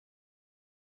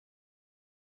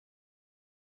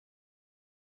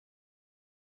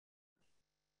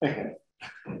Okay.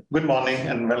 Good morning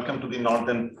and welcome to the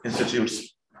Northern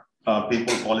Institute's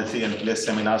People Policy and Place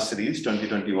Seminar Series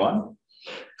 2021.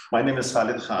 My name is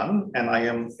Khalid Khan and I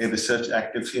am a research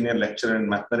active senior lecturer in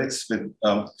mathematics with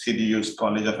CDU's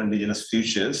College of Indigenous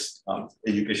Futures,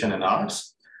 Education and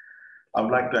Arts. I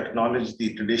would like to acknowledge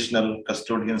the traditional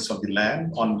custodians of the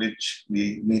land on which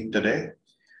we meet today.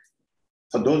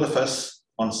 For those of us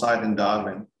on site in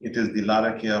Darwin, it is the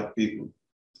Larrakia people.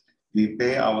 We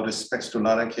pay our respects to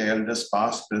Larrakia elders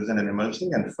past, present, and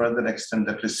emerging, and further extend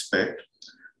that respect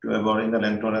to Aboriginal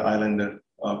and Torres Islander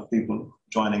people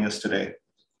joining us today.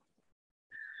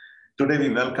 Today we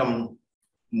welcome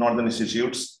to Northern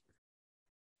Institute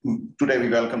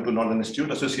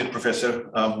Associate Professor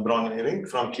Bron and Ewing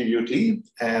from QUT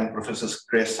and Professor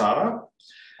Sarra.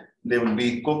 They will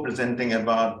be co-presenting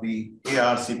about the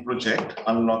ARC project,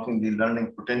 Unlocking the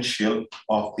Learning Potential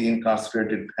of the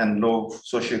Incarcerated and Low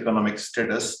Socioeconomic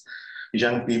Status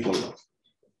Young People,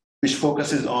 which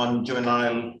focuses on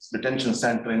juvenile detention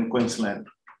center in Queensland.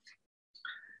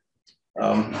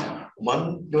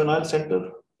 One juvenile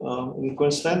center in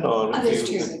Queensland, or there's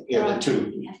two. Yeah,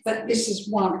 two. But this is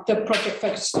one. The project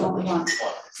focuses on one.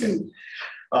 Okay.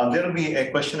 There will be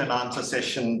a question and answer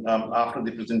session after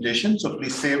the presentation, so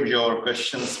please save your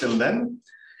questions till then.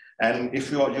 And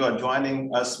if you are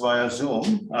joining us via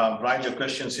Zoom, write your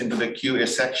questions into the QA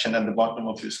section at the bottom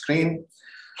of your screen.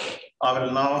 I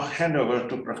will now hand over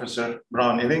to Professor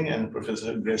Bron Ewing and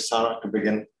Professor Sarra to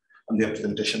begin on their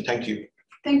presentation. Thank you.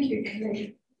 Thank you,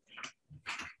 Kelly.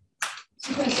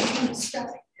 So where's the one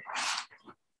start?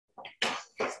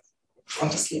 I'll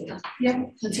just leave that. Yeah,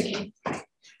 that's okay.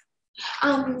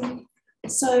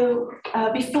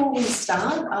 Before we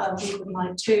start, we would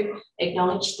like to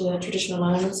acknowledge the traditional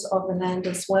owners of the land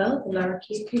as well, the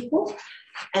Larrakia people,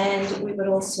 and we would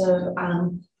also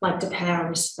like to pay our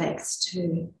respects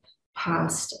to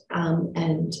past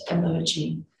and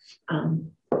emerging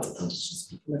Indigenous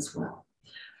people as well.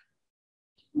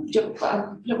 Do you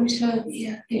want me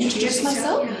to introduce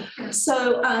myself? Yeah.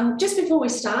 So just before we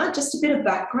start, just a bit of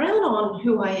background on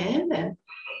who I am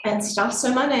and stuff.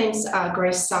 So my name's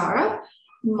Sarra.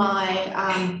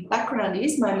 My background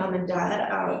is my mum and dad.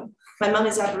 My mum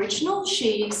is Aboriginal.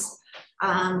 She's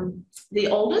the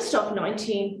oldest of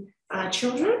 19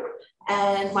 children,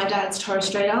 and my dad's Torres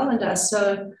Strait Islander.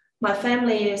 So my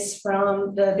family is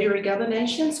from the Birri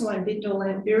Nation, so I'm Bindal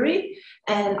and Birri,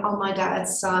 and on my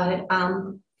dad's side,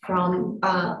 from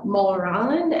Moore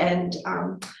Island and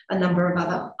a number of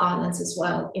other islands as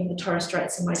well in the Torres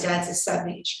Straits, and my dad's a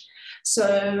Savage.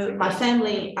 So my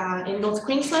family are in North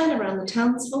Queensland around the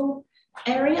Townsville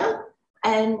area,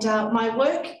 and my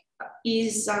work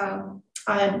is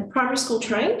I'm primary school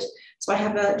trained, so I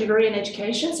have a degree in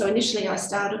education. So initially I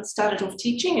started off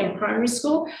teaching in primary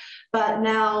school, but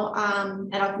now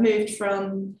and I've moved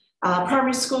from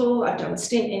primary school. I've done a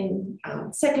stint in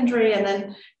secondary, and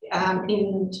then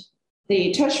in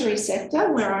the tertiary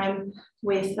sector where I'm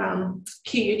with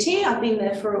QUT. I've been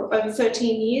there for over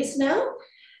 13 years now.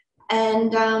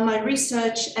 And my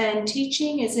research and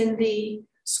teaching is in the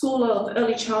School of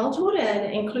Early Childhood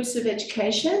and Inclusive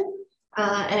Education,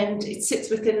 and it sits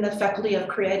within the Faculty of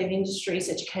Creative Industries,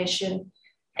 Education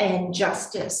and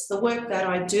Justice. The work that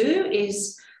I do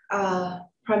is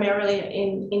primarily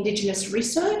in Indigenous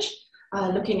research,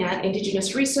 looking at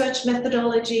Indigenous research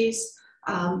methodologies,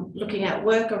 looking at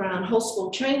work around whole school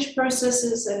change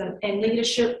processes and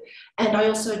leadership, and I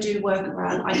also do work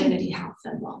around identity, health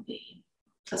and wellbeing,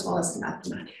 as well as the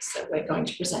mathematics that we're going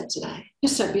to present today. You're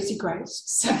so busy, Grace.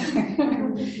 So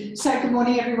good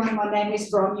morning, everyone. My name is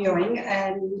Bron Ewing,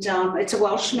 and it's a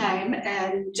Welsh name,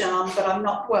 and but I'm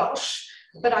not Welsh,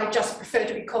 but I just prefer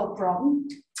to be called Bron.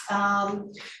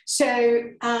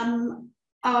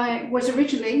 I was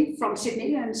originally from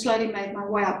Sydney and slowly made my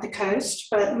way up the coast,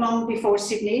 but long before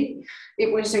Sydney,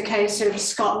 it was a case of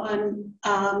Scotland,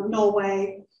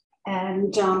 Norway,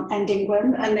 and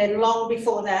England, and then long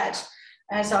before that,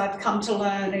 as I've come to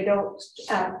learn, it all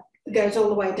goes all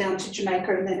the way down to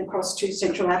Jamaica and then across to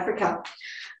Central Africa.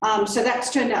 So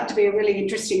that's turned out to be a really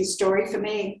interesting story for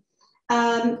me.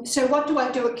 So what do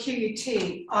I do at QUT?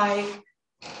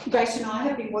 Grace and I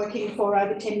have been working for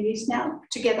over 10 years now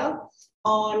together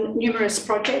on numerous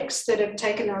projects that have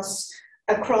taken us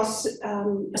across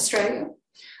Australia,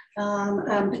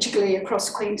 particularly across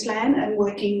Queensland, and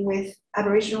working with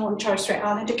Aboriginal and Torres Strait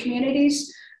Islander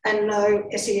communities and low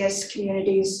SES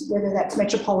communities, whether that's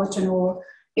metropolitan or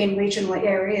in regional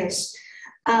areas.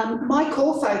 My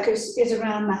core focus is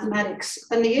around mathematics,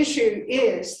 and the issue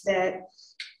is that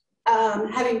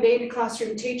having been a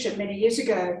classroom teacher many years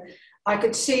ago, I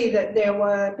could see that there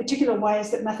were particular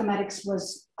ways that mathematics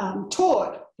was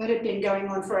taught that had been going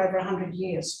on for over 100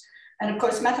 years. And of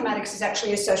course, mathematics is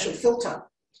actually a social filter.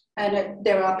 And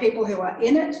there are people who are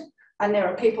in it, and there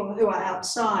are people who are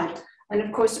outside. And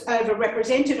of course,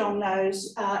 overrepresented on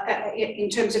those, in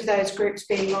terms of those groups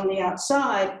being on the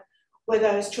outside, were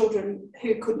those children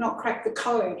who could not crack the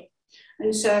code.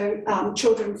 And so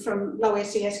children from low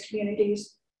SES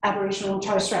communities, Aboriginal and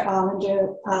Torres Strait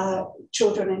Islander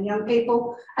children and young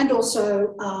people, and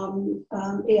also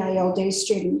EALD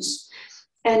students.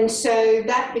 And so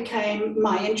that became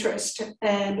my interest.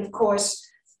 And of course,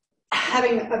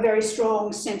 having a very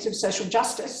strong sense of social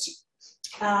justice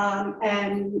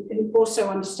and also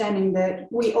understanding that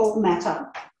we all matter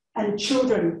and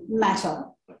children matter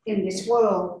in this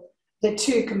world, the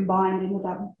two combined ended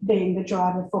up being the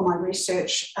driver for my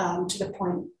research to the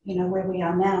point, you know, where we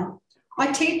are now.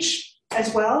 I teach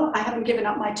as well. I haven't given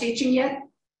up my teaching yet.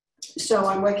 So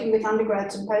I'm working with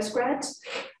undergrads and postgrads,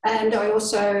 and I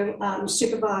also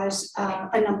supervise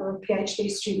a number of PhD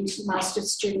students and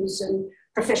master's students and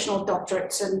professional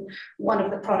doctorates, and one of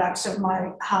the products of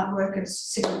my hard work is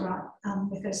sitting right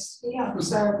with us here.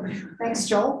 So thanks,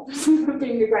 Joel, for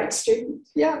being a great student.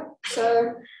 Yeah,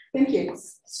 so thank you.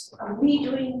 Are we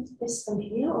doing this from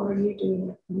here, or are you doing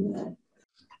it from there?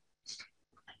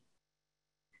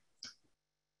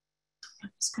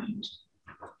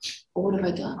 Or what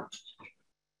have I done?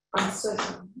 I'm so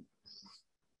sorry.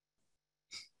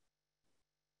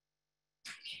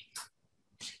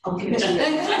 I'll give it to you.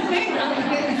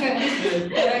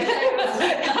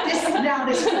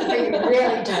 This could be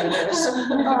really dangerous.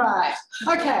 All right.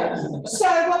 Okay. So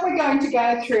what we're going to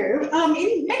go through,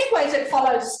 in many ways it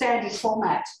follows a standard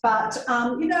format, but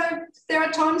you know, there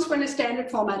are times when a standard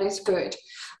format is good.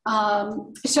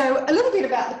 So a little bit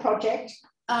about the project.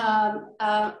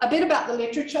 A bit about the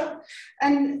literature,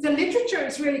 and the literature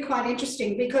is really quite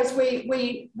interesting because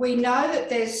we know that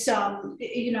there's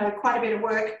you know, quite a bit of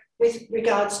work with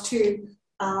regards to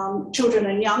children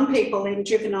and young people in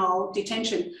juvenile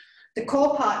detention. The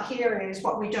core part here is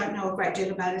what we don't know a great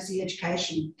deal about is the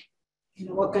education, you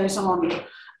know, what goes on.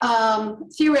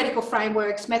 Theoretical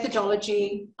frameworks,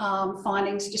 methodology,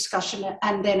 findings, discussion,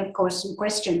 and then of course some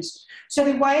questions. So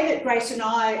the way that Grace and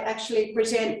I actually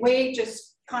present, we just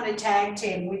kind of tag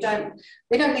team. We don't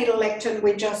need a lectern.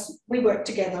 We work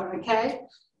together. Okay.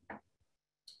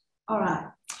 All right.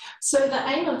 So the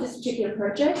aim of this particular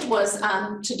project was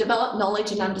to develop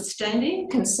knowledge and understanding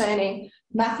concerning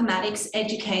mathematics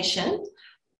education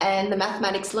and the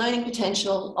mathematics learning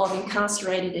potential of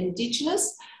incarcerated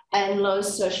Indigenous and low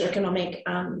socioeconomic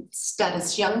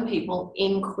status young people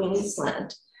in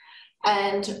Queensland.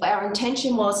 And our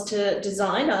intention was to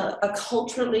design a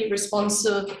culturally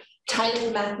responsive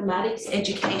tailored mathematics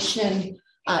education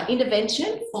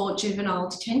intervention for juvenile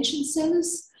detention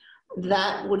centres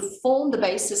that would form the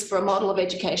basis for a model of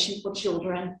education for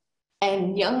children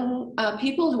and young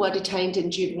people who are detained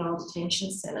in juvenile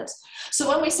detention centres. So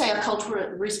when we say a culturally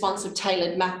responsive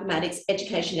tailored mathematics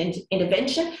education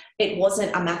intervention, it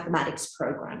wasn't a mathematics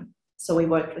program. So we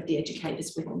worked with the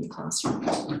educators within the classroom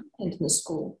and in the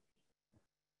school.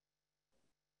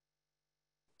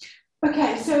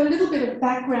 Okay, so a little bit of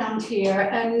background here,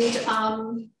 and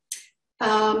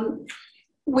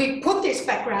we put this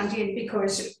background in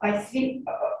because I think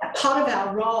part of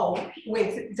our role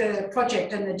with the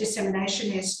project and the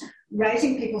dissemination is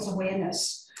raising people's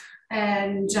awareness.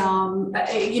 And,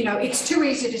 you know, it's too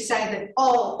easy to say that,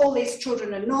 oh, all these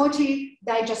children are naughty,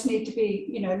 they just need to be,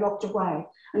 you know, locked away.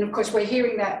 And of course, we're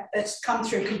hearing that it's come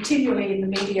through continually in the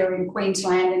media in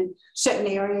Queensland and certain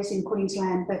areas in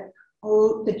Queensland, but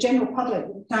the general public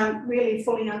don't really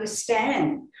fully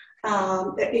understand,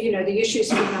 you know, the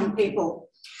issues for young people.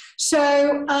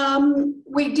 So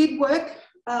we did work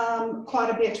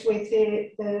quite a bit with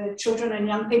the children and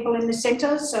young people in the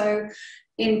centre. So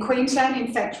in Queensland,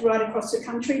 in fact, right across the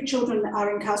country, children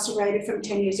are incarcerated from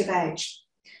 10 years of age.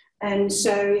 And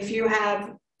so if you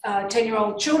have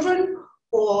 10-year-old children,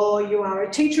 or you are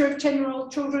a teacher of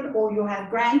 10-year-old children, or you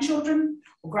have grandchildren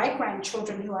or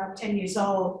great-grandchildren who are 10 years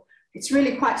old, it's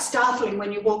really quite startling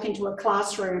when you walk into a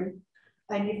classroom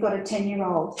and you've got a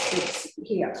 10-year-old that's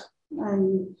here.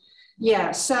 And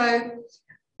yeah, so,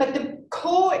 but the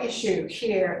core issue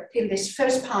here in this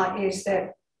first part is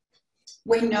that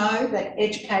we know that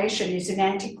education is an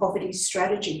anti-poverty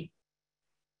strategy.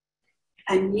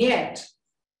 And yet,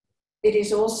 it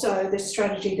is also the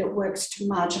strategy that works to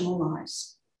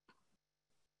marginalise.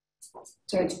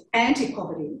 So it's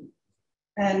anti-poverty.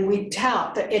 And we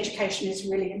tout that education is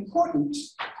really important.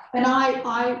 And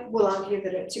I will argue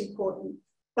that it's important.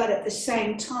 But at the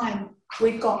same time,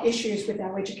 we've got issues with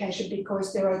our education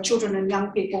because there are children and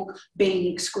young people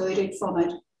being excluded from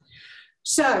it.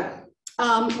 So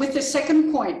with the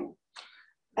second point,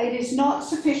 it is not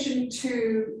sufficient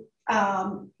to,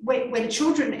 when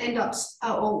children end up,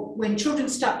 or when children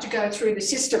start to go through the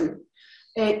system,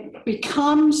 it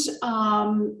becomes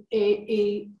apparent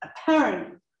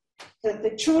that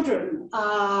the children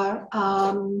are,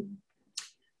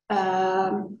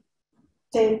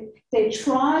 they're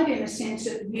tried in a sense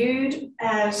of viewed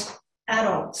as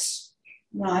adults,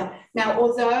 right? Now,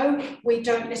 although we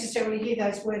don't necessarily hear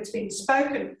those words being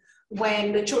spoken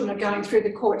when the children are going through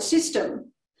the court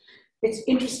system, it's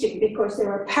interesting because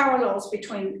there are parallels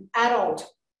between adult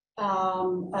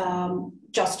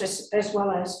justice as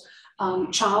well as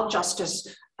child justice.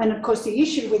 And of course, the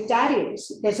issue with that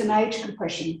is there's an age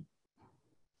compression.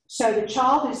 So the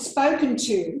child is spoken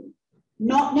to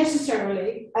not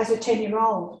necessarily as a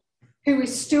 10-year-old who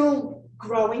is still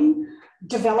growing,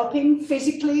 developing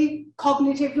physically,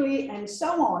 cognitively, and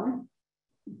so on,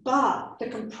 but the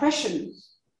compression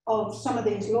of some of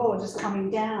these laws is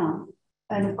coming down.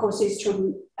 And of course, these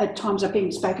children at times are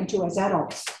being spoken to as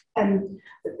adults, and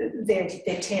they're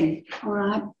 10, all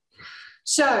right?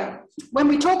 So when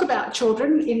we talk about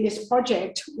children in this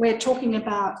project, we're talking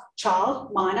about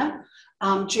child, minor,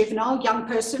 juvenile, young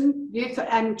person, youth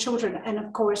and children. And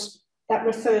of course, that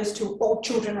refers to all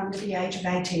children under the age of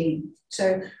 18.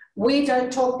 So we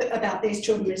don't talk about these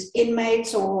children as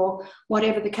inmates or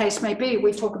whatever the case may be.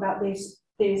 We talk about these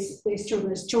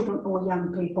children as children or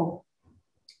young people.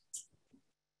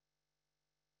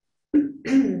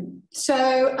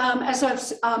 So as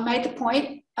I've made the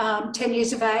point, 10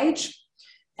 years of age,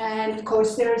 and of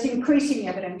course there is increasing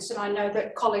evidence, and I know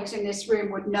that colleagues in this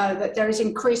room would know that there is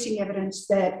increasing evidence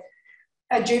that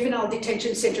a juvenile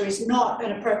detention centre is not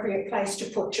an appropriate place to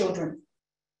put children.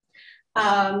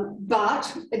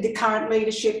 But the current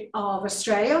leadership of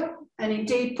Australia, and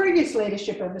indeed previous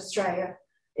leadership of Australia,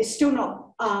 is still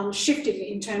not shifting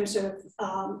in terms of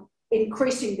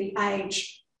increasing the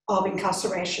age of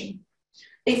incarceration.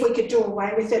 If we could do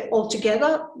away with it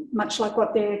altogether, much like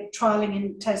what they're trialling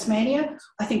in Tasmania,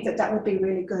 I think that that would be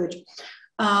really good.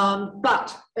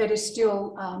 But it is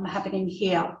still happening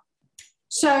here.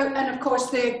 So, and of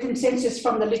course, the consensus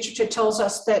from the literature tells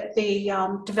us that the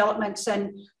developments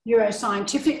and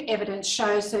neuroscientific evidence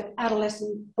shows that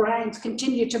adolescent brains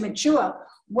continue to mature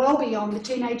well beyond the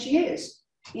teenage years,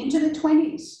 into the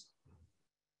 20s.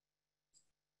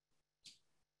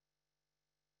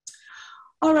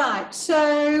 All right,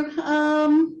 so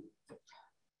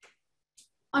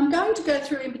I'm going to go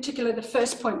through in particular the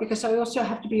first point because I also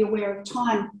have to be aware of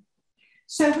time.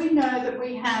 So we know that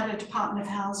we have a Department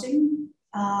of Housing,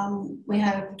 we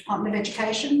have a Department of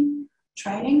Education,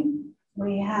 Training,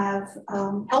 we have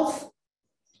Health.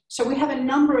 So we have a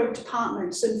number of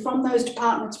departments, and from those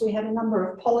departments we have a number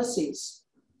of policies.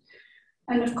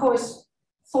 And of course,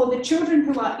 for the children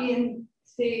who are in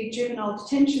the juvenile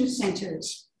detention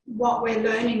centres, what we're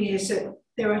learning is that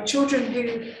there are children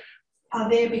who are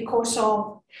there because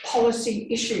of policy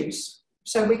issues.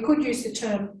 So we could use the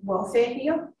term welfare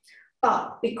here,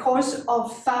 but because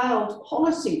of failed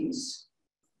policies,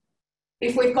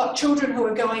 if we've got children who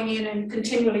are going in and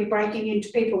continually breaking into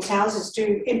people's houses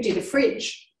to empty the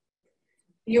fridge,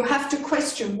 you have to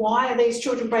question, why are these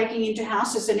children breaking into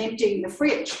houses and emptying the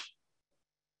fridge?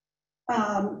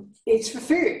 It's for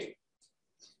food.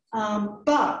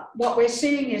 But what we're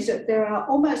seeing is that there are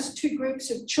almost two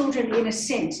groups of children in a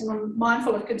sense, and I'm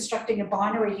mindful of constructing a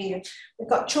binary here. We've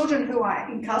got children who are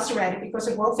incarcerated because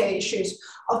of welfare issues,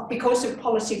 because of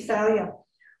policy failure.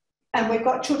 And we've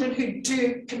got children who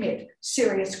do commit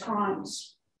serious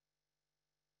crimes.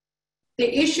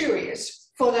 The issue is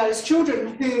for those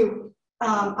children who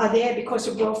are there because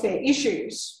of welfare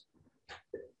issues,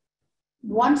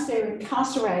 once they're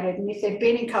incarcerated, and if they've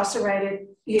been incarcerated,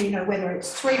 you know, whether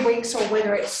it's 3 weeks or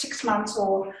whether it's 6 months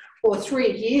or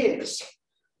 3 years,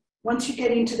 once you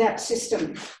get into that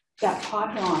system, that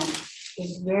pipeline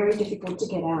is very difficult to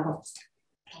get out of,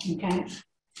 okay?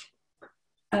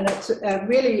 And it's a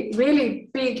really, really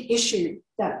big issue,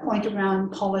 that point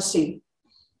around policy.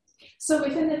 So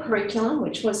within the curriculum,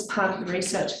 which was part of the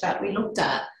research that we looked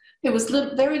at, there was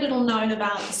very little known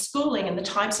about the schooling and the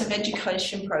types of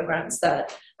education programs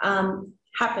that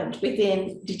happened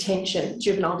within detention,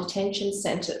 juvenile detention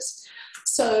centres.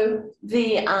 So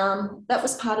that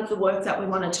was part of the work that we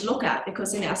wanted to look at,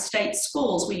 because in our state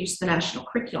schools, we used the national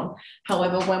curriculum.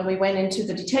 However, when we went into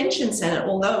the detention centre,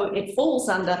 although it falls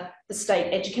under the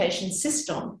state education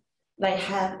system, they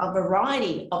have a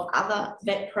variety of other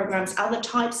vet programs, other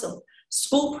types of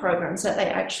school programs that they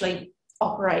actually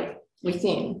operate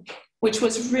within. which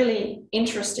was really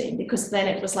interesting because then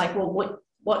it was like, well,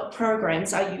 what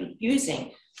programs are you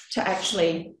using to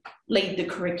actually lead the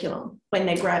curriculum when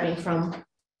they're grabbing from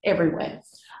everywhere?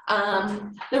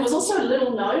 There was also a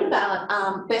little note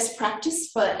about best practice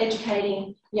for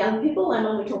educating young people. And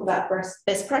when we talk about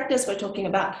best practice, we're talking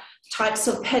about types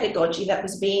of pedagogy that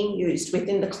was being used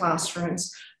within the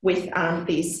classrooms with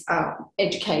these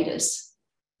educators.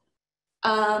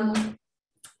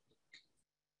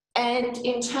 And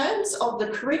in terms of the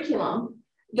curriculum,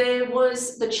 there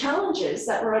was the challenges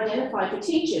that were identified for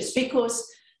teachers because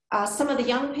some of the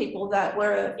young people that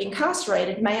were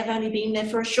incarcerated may have only been there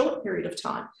for a short period of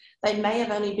time. They may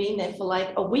have only been there for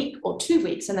like a week or 2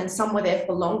 weeks, and then some were there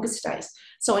for longer stays.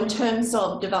 So in terms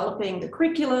of developing the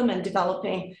curriculum and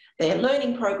developing their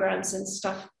learning programs and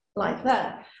stuff like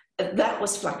that, that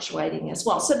was fluctuating as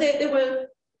well. So there were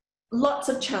lots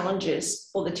of challenges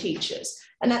for the teachers,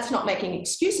 and that's not making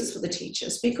excuses for the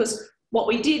teachers, because what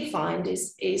we did find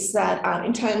is that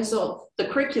in terms of the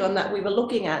curriculum that we were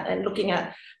looking at and looking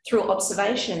at through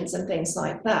observations and things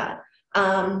like that,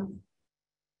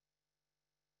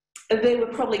 there were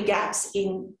probably gaps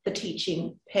in the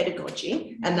teaching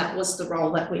pedagogy, and that was the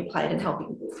role that we played in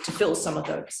helping to fill some of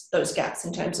those gaps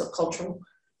in terms of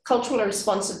culturally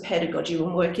responsive pedagogy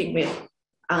when working with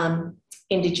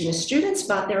Indigenous students,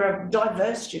 but there are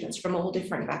diverse students from all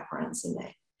different backgrounds in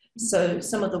there. So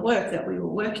some of the work that we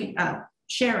were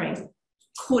sharing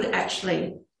could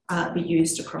actually be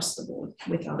used across the board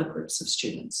with other groups of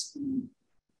students.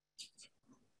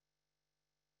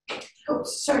 Oh,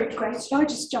 sorry, Grace, did I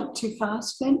just jump too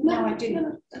fast then? No, I didn't.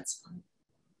 No, that's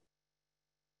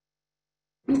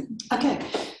fine. Okay,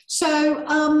 so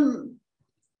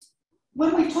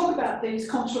when we talk about these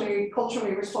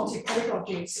culturally responsive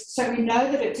pedagogies, so we know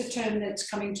that it's a term that's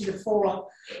coming to the fore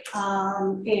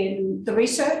in the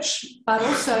research, but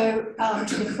also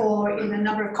to the fore in a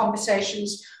number of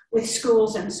conversations with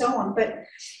schools and so on. But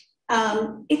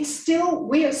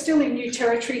we are still in new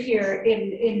territory here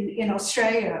in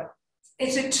Australia.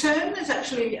 It's a term that's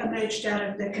actually emerged out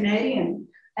of the Canadian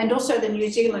and also the New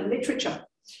Zealand literature.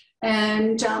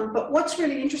 And but what's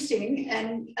really interesting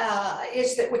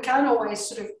is that we can't always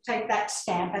sort of take that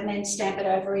stamp and then stamp it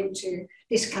over into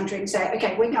this country and say,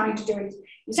 okay, we're going to do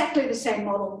exactly the same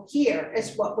model here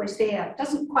as what was there. It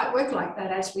doesn't quite work like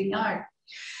that, as we know.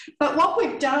 But what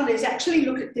we've done is actually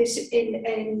look at this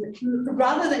in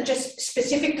rather than just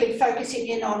specifically focusing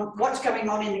in on what's going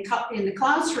on in the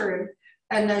classroom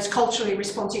and those culturally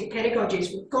responsive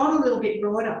pedagogies, we've gone a little bit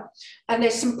broader. And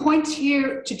there's some points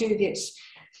here to do this.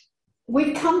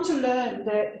 We've come to learn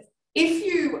that if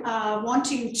you are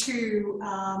wanting to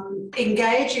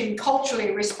engage in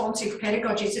culturally responsive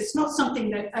pedagogies, it's not something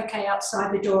that, okay,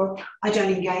 outside the door, I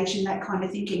don't engage in that kind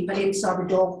of thinking, but inside the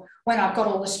door, when I've got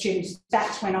all the students,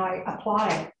 that's when I apply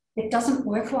it. It doesn't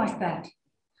work like that.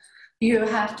 You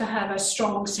have to have a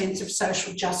strong sense of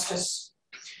social justice.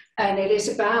 And it is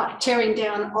about tearing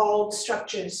down old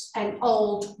structures and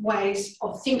old ways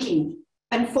of thinking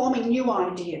and forming new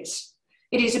ideas.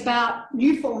 It is about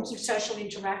new forms of social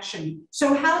interaction.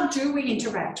 So how do we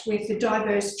interact with the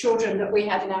diverse children that we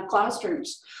have in our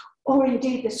classrooms, or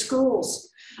indeed the schools?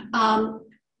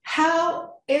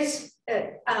 How is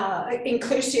it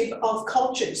inclusive of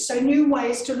cultures? So new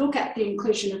ways to look at the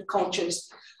inclusion of cultures,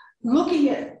 looking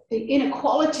at the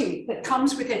inequality that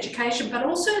comes with education, but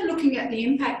also looking at the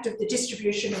impact of the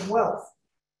distribution of wealth,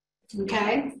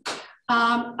 okay?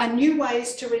 And new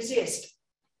ways to resist.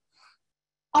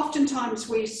 Oftentimes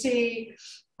we see,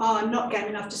 oh, I'm not game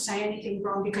enough to say anything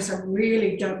wrong because I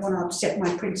really don't want to upset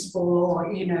my principal,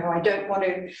 or, you know, I don't want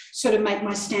to sort of make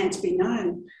my stance be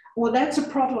known. Well, that's a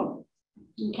problem,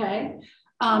 okay?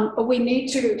 We need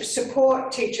to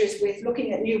support teachers with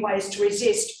looking at new ways to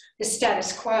resist the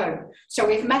status quo. So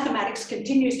if mathematics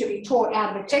continues to be taught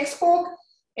out of a textbook,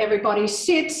 everybody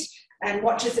sits and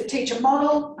watches the teacher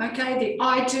model, okay, the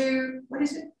I do, what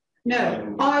is it?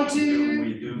 No, I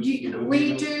do,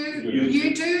 we do,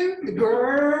 you do, the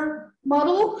grrr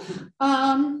model,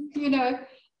 you know,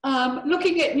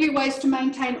 looking at new ways to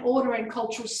maintain order and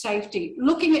cultural safety,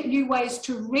 looking at new ways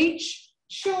to reach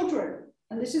children,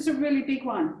 and this is a really big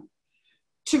one,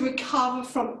 to recover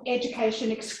from education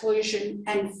exclusion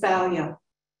and failure.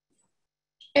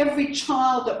 Every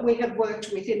child that we have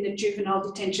worked with in the juvenile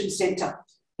detention centre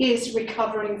is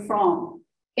recovering from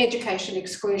education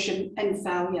exclusion and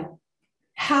failure.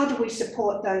 How do we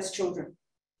support those children?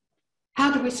 How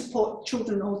do we support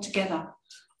children altogether?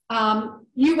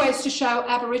 New ways to show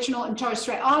Aboriginal and Torres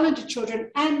Strait Islander children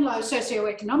and low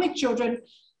socioeconomic children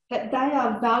that they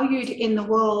are valued in the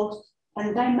world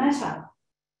and they matter.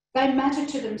 They matter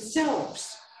to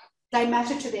themselves They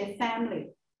matter to their family.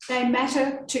 They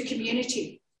matter to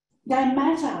community. They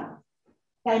matter.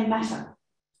 They matter.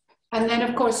 And then,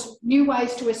 of course, new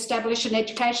ways to establish an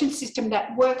education system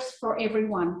that works for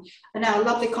everyone. And our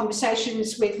lovely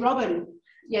conversations with Robin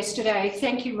yesterday.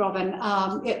 Thank you, Robin.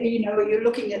 You know, you're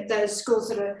looking at those schools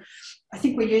that are, I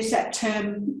think we use that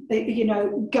term, you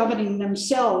know, governing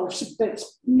themselves, but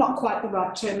it's not quite the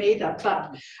right term either.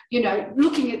 But, you know,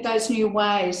 looking at those new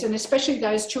ways, and especially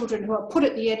those children who are put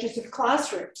at the edges of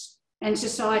classrooms and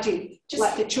society,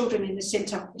 like the children in the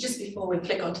centre. Just before we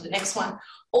click on to the next one,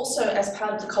 also as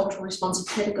part of the cultural responsive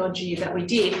pedagogy that we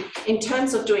did, in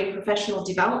terms of doing professional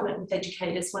development with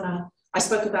educators, when I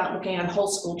spoke about looking at whole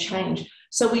school change.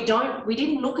 So we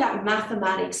didn't look at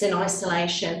mathematics in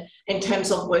isolation in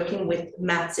terms of working with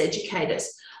maths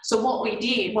educators. So what we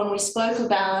did when we spoke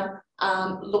about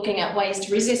looking at ways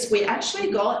to resist, we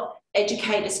actually got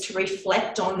educators to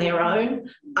reflect on their own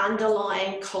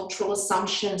underlying cultural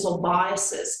assumptions or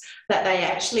biases that they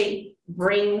actually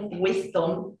bring with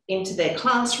them into their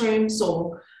classrooms,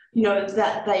 or, you know,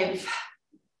 that they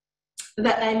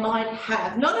might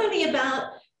have, not only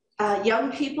about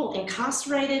young people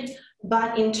incarcerated,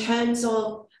 but in terms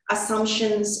of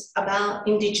assumptions about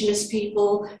Indigenous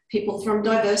people, people from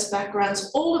diverse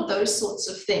backgrounds, all of those sorts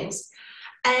of things.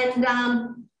 And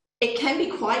it can be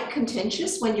quite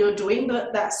contentious when you're doing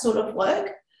that sort of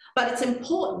work, but it's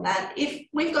important that if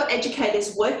we've got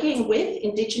educators working with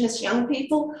Indigenous young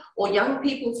people or young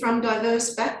people from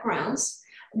diverse backgrounds,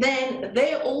 then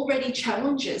there are already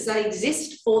challenges that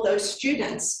exist for those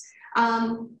students.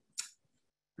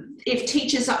 If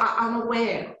teachers are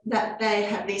unaware that they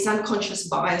have these unconscious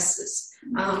biases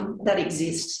that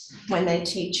exist when they're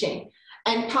teaching.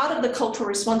 And part of the cultural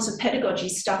responsive pedagogy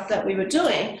stuff that we were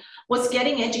doing was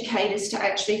getting educators to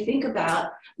actually think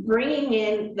about bringing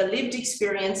in the lived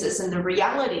experiences and the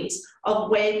realities of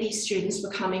where these students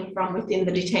were coming from within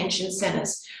the detention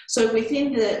centres. So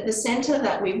within the centre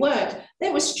that we worked,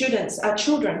 there were students,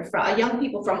 children, young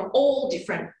people from all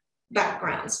different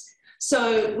backgrounds.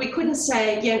 So we couldn't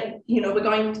say, yeah, you know, we're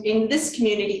going in this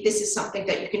community, this is something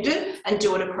that you can do, and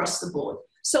do it across the board.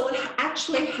 So it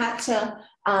actually had to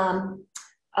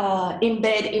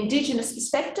embed Indigenous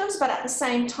perspectives, but at the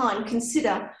same time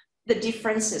consider the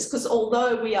differences, because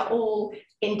although we are all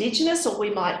Indigenous, or we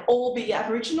might all be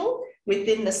Aboriginal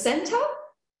within the centre,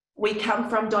 we come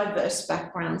from diverse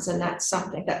backgrounds, and that's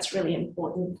something that's really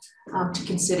important to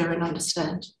consider and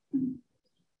understand.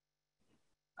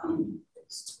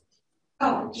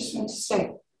 I just want to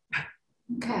say,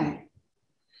 okay.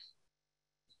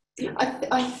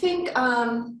 I think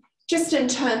just in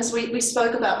terms, we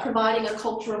spoke about providing a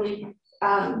culturally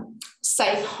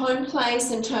safe home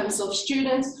place in terms of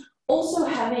students, also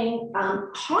having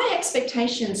high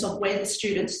expectations of where the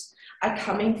students are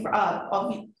coming from,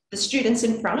 of the students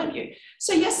in front of you.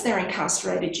 So yes, they're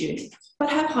incarcerated youth, but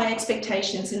have high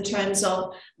expectations in terms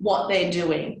of what they're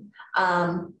doing.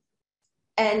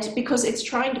 And because it's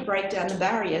trying to break down the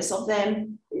barriers of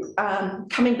them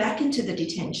coming back into the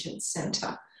detention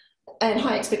centre. And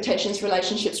high expectations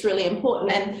relationships really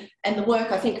important. And the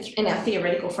work, I think, in our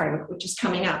theoretical framework, which is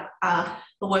coming up,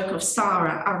 the work of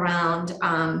Sarra around,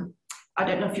 I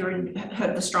don't know if you've heard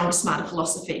of the Stronger, Smarter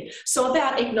philosophy. So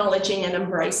about acknowledging and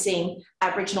embracing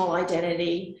Aboriginal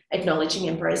identity, acknowledging,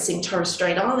 embracing Torres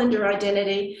Strait Islander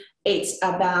identity. It's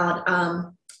about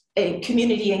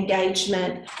community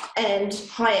engagement and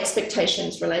high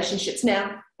expectations relationships.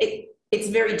 Now, it's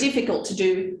very difficult to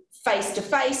do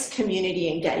face-to-face community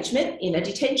engagement in a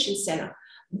detention centre,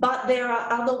 but there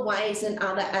are other ways and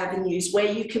other avenues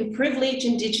where you can privilege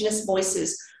Indigenous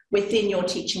voices within your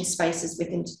teaching spaces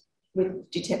in the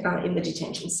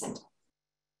detention centre.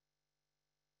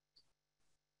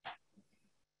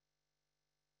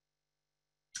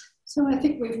 So I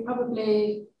think we've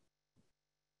probably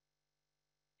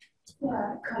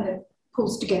kind of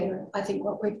pulls together, I think,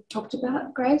 what we've talked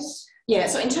about, Grace. Yeah,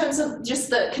 so in terms of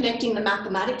just connecting the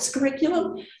mathematics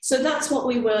curriculum, so that's what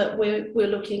we're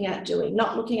looking at doing,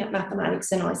 not looking at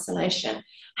mathematics in isolation.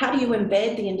 How do you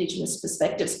embed the Indigenous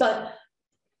perspectives? But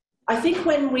I think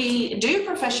when we do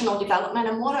professional development,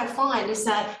 and what I find is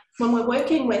that when we're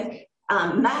working with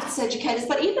maths educators,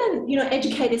 but even, you know,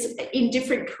 educators in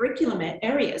different curriculum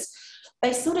areas,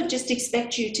 they sort of just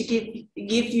expect you to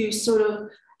give you sort of,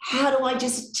 how do I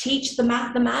just teach the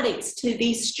mathematics to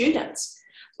these students?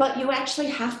 But you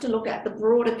actually have to look at the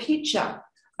broader picture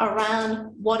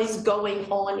around what is going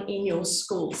on in your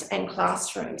schools and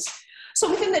classrooms. So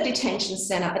within the detention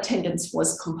centre, attendance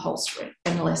was compulsory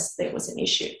unless there was an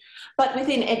issue. But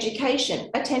within education,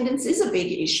 attendance is a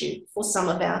big issue for some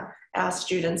of our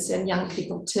students and young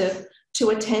people to to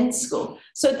attend school.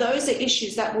 So those are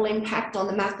issues that will impact on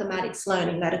the mathematics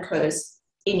learning that occurs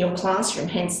in your classroom,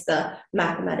 hence the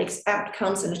mathematics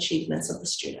outcomes and achievements of the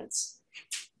students.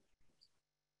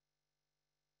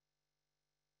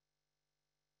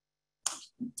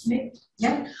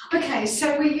 Yeah. Okay,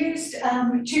 so we used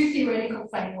two theoretical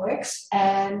frameworks,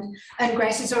 and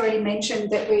Grace has already mentioned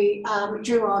that we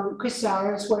drew on Chris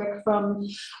Sarra's work from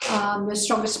the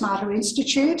Stronger Smarter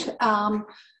Institute.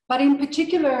 But in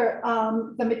particular,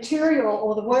 the material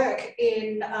or the work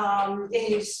in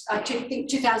his, I think,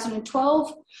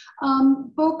 2012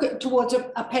 book towards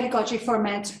a pedagogy for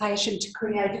emancipation to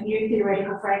create a new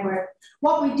theoretical framework.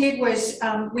 What we did was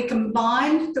we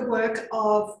combined the work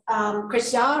of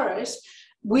Chris Sarra's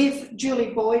with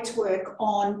Julie Boyd's work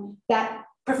on that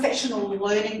professional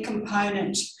learning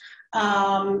component.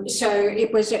 So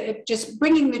it was just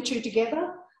bringing the two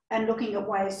together and looking at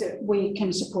ways that we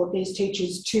can support these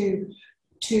teachers to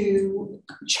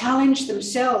challenge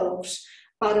themselves,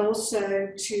 but also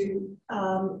to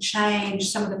change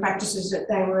some of the practices that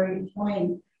they were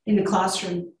employing in the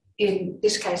classroom, in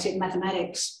this case in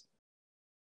mathematics.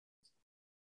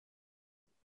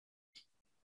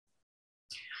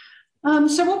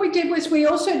 So what we did was we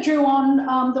also drew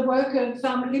on the work of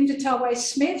Linda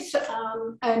Talway-Smith,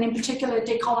 and in particular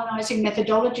decolonising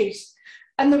methodologies.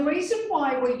 And the reason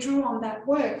why we drew on that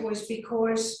work was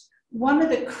because one of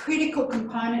the critical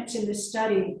components in the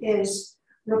study is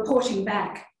reporting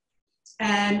back,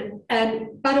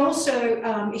 but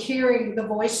also hearing the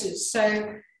voices.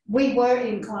 So we were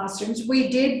in classrooms. We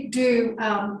did do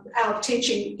our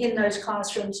teaching in those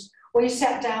classrooms. We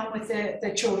sat down with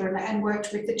the children and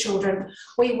worked with the children.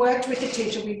 We worked with the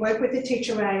teacher. We worked with the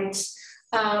teacher aides.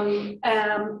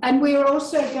 And we are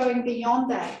also going beyond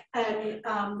that and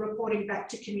reporting back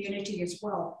to community as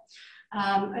well.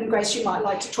 And Grace, you might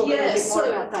like to talk a little bit more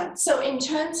about that. So in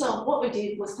terms of what we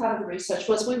did was part of the research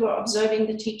was we were observing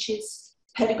the teachers'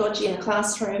 pedagogy in the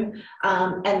classroom,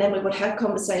 and then we would have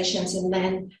conversations, and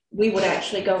then we would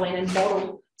actually go in and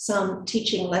model some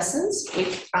teaching lessons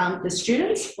with the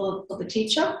students or the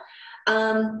teacher.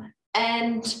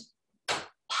 And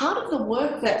part of the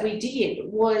work that we did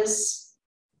was,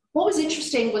 what was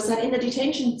interesting was that in the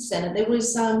detention centre, there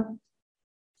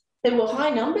were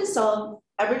high numbers of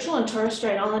Aboriginal and Torres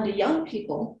Strait Islander young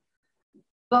people,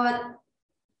 but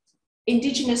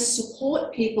Indigenous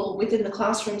support people within the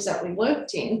classrooms that we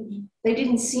worked in, there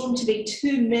didn't seem to be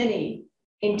too many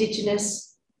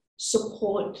Indigenous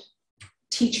support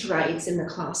teacher aides in the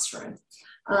classroom.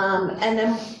 And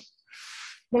then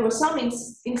there were some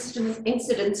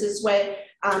incidences where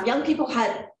young people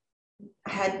had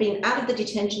been out of the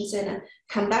detention centre,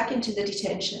 come back into the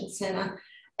detention centre,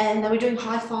 and they were doing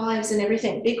high fives and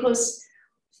everything because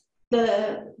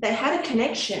they had a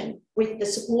connection with the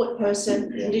support person,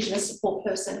 the Indigenous support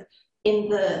person in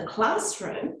the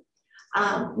classroom,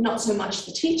 not so much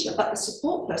the teacher, but the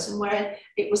support person, where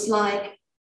it was like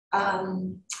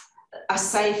a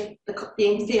safe,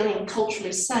 being feeling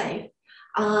culturally safe,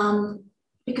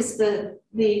 because the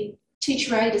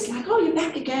teacher aide is like, oh, you're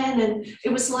back again. And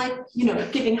it was like, you know,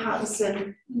 giving hugs.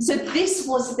 And so this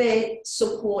was their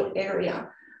support area,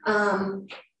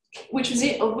 which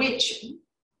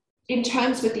in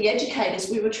terms with the educators,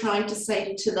 we were trying to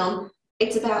say to them,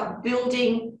 it's about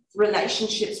building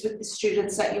relationships with the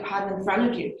students that you have in front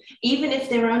of you. Even if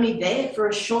they're only there for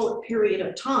a short period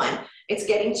of time, it's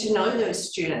getting to know those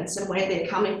students and where they're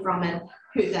coming from and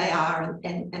who they are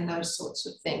and those sorts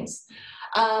of things.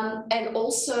 And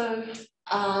also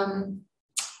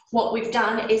what we've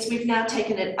done is we've now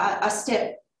taken it a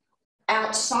step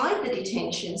outside the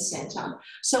detention centre.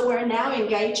 So we're now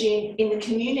engaging in the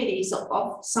communities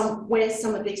of where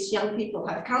some of these young people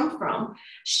have come from,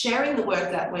 sharing the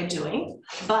work that we're doing,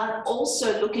 but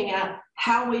also looking at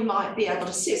how we might be able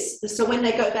to assist. So when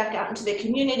they go back out into their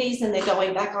communities and they're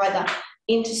going back either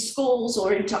into schools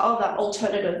or into other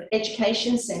alternative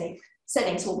education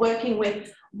settings, we're working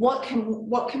with what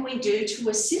can we do to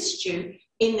assist you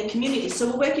in the community. So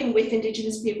we're working with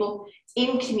Indigenous people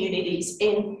in communities.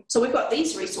 So we've got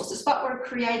these resources, but we're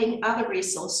creating other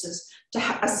resources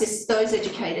to assist those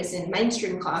educators in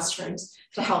mainstream classrooms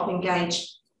to help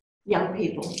engage young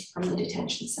people from the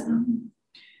detention centre.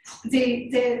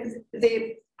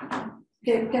 There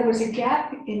was a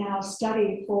gap in our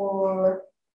study for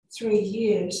 3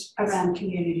 years around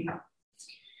community,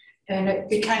 and it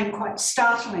became quite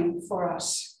startling for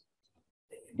us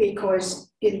because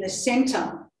in the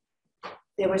centre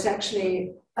there was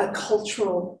actually a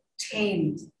cultural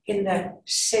team in the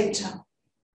centre,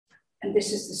 and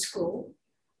this is the school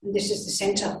and this is the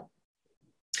centre,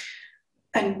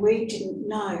 and we didn't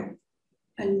know,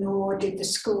 and nor did the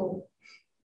school,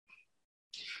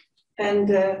 and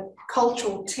the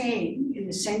cultural team in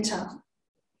the centre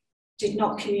did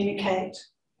not communicate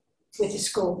with the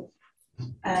school,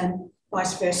 and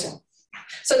vice versa.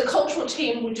 So the cultural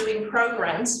team were doing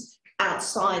programs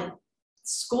outside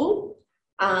school.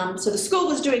 So the school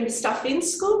was doing stuff in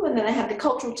school, and then they had the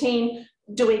cultural team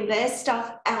doing their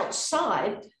stuff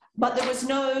outside, but there was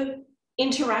no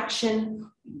interaction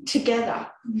together.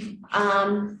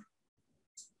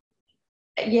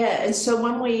 Yeah, and so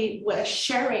when we were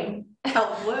sharing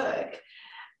our work,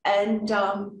 and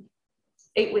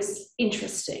it was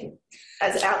interesting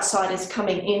as outsiders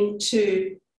coming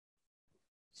into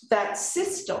that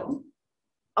system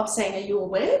of saying, are you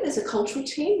aware there's a cultural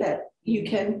team that you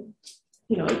can,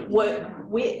 you know, work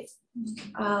with?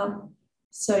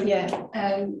 So yeah.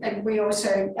 And we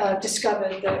also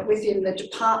discovered that within the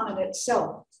department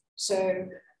itself, so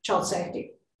child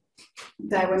safety,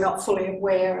 they were not fully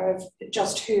aware of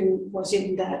just who was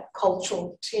in that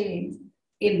cultural team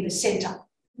in the centre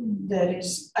that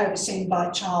is overseen by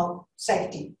child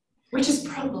safety. Which is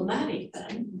problematic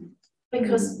then,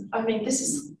 because I mean, this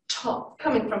is top,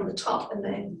 coming from the top, and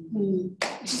then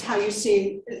This is how you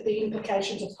see the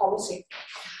implications of policy.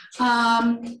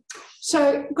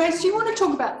 So, Grace, do you want to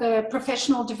talk about the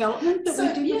professional development that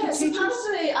we did with the teachers? So part of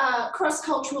the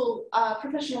cross-cultural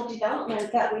professional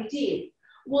development that we did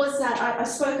was that I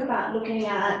spoke about looking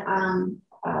at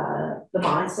the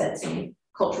mindsets and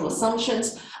cultural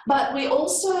assumptions, but we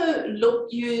also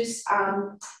used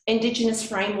Indigenous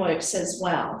frameworks as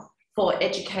well for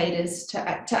educators to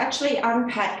actually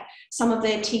unpack some of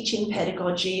their teaching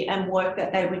pedagogy and work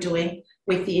that they were doing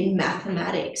within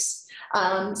mathematics.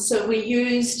 So we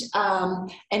used an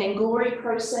Ngori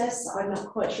process. I'm not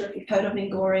quite sure if you've heard of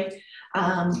Ngori,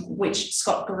 which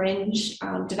Scott Grange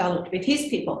developed with his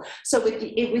people. So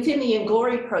within the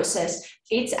Ngori process,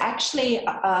 it's actually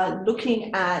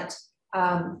looking at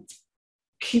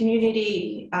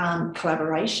community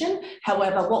collaboration.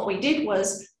 However, what we did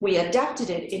was we adapted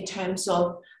it in terms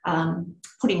of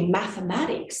putting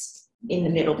mathematics in the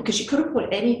middle, because you could have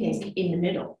put anything in the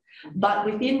middle. But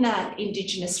within that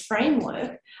Indigenous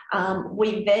framework,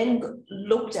 we then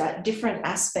looked at different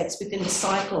aspects within the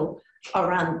cycle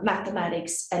around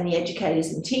mathematics and the educators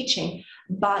and teaching.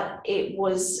 But it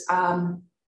was,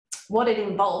 what it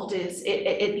involved is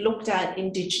it looked at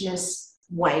Indigenous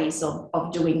ways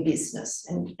of doing business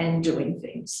and doing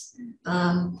things.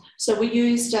 So we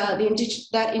used that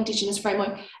Indigenous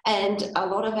framework, and a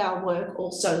lot of our work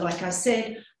also, like I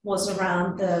said, was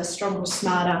around the Stronger,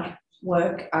 Smarter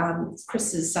work,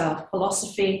 Chris's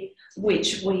philosophy,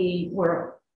 which we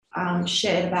were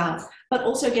shared about, but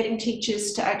also getting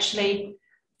teachers to actually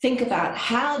think about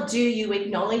how do you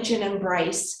acknowledge and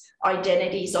embrace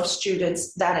identities of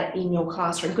students that are in your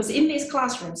classroom, because in these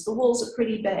classrooms the walls are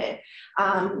pretty bare,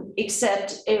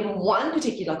 except in one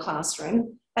particular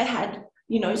classroom they had,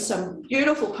 you know, some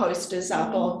beautiful posters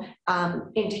up of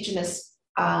Indigenous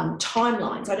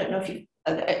timelines. I don't know if you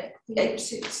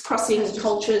it's crossing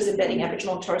cultures, embedding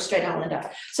Aboriginal and Torres Strait Islander.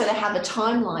 So they have a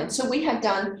timeline. So we had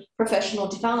done professional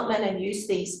development and used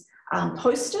these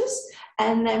posters.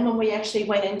 And then when we actually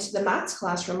went into the maths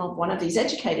classroom of one of these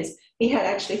educators, he had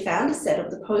actually found a set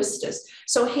of the posters.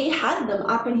 So he had them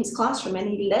up in his classroom and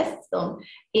he left them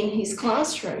in his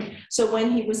classroom. So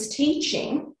when he was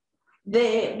teaching,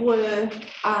 there were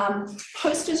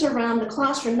posters around the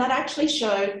classroom that actually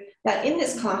showed that in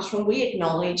this classroom we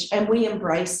acknowledge and we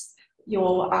embrace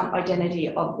your identity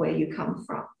of where you come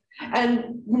from.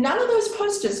 And none of those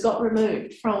posters got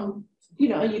removed from, you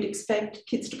know, you'd expect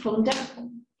kids to pull them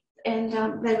down. And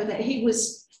they were there. He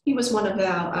was one of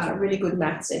our really good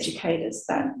maths educators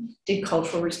that did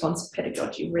cultural responsive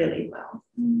pedagogy really well.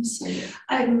 So,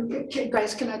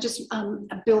 Grace, can I just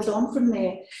build on from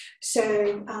there?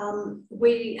 So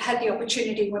we had the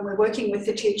opportunity when we're working with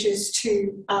the teachers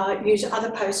to use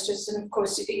other posters, and of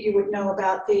course you would know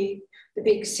about the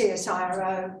big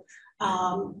CSIRO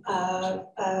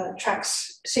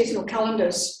tracks seasonal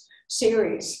calendars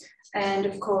series. And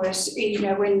of course, you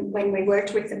know, when we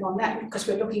worked with them on that, because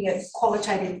we're looking at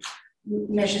qualitative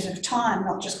measures of time,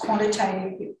 not just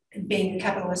quantitative, being a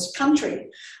capitalist country,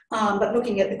 but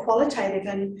looking at the qualitative,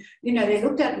 and, you know, they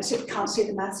looked at it and said, can't see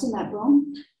the maths in that,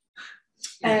 Bron.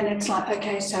 And it's like,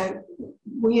 okay, so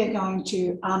we are going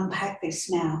to unpack this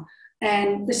now.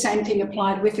 And the same thing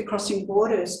applied with the crossing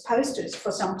borders posters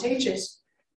for some teachers.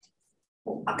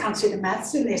 Well, I can't see the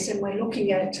maths in this, and we're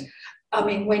looking at, I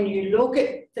mean, when you look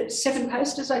at the 7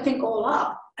 posters, I think, all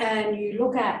up, and you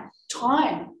look at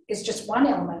time is just one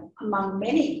element among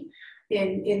many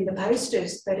in the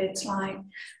posters, but it's like,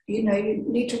 you know, you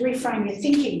need to reframe your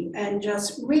thinking and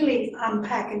just really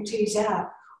unpack and tease out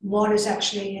what is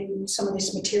actually in some of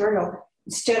this material,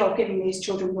 instead of giving these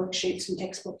children worksheets and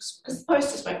textbooks. Because the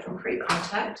posters went from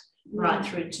pre-contact right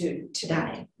through to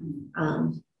today.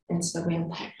 And so we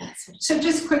unpack that. So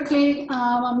just quickly,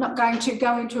 I'm not going to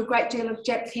go into a great deal of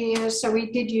depth here. So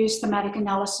we did use thematic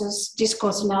analysis,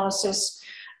 discourse analysis,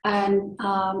 and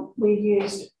we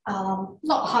used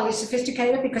not highly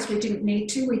sophisticated because we didn't need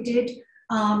to. We did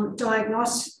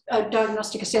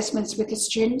diagnostic assessments with the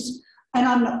students, and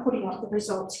I'm not putting up the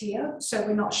results here, so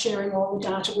we're not sharing all the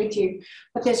data with you.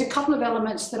 But there's a couple of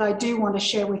elements that I do want to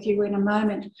share with you in a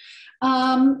moment.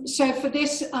 So for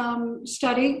this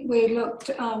study, we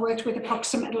worked with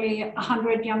approximately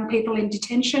 100 young people in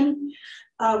detention.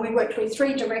 We worked with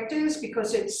 3 directors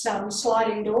because it's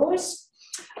sliding doors.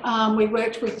 We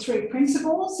worked with 3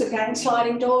 principals, again,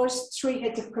 sliding doors, 3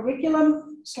 heads of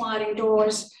curriculum, sliding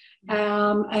doors,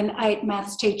 and 8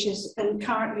 maths teachers. And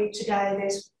currently today,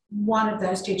 there's 1 of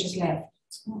those teachers left.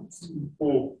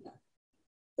 So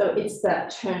it's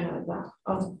that turnover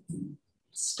of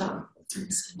staff.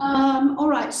 All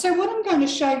right, so what I'm going to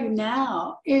show you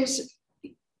now is,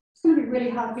 it's going to be really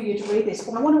hard for you to read this,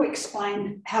 but I want to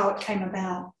explain how it came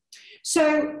about.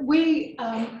 So we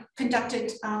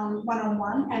conducted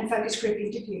one-on-one and focus group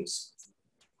interviews.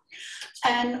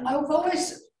 And I've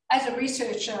always, as a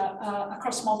researcher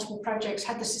across multiple projects,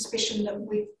 had the suspicion that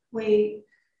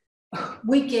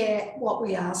we get what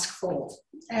we ask for.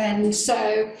 And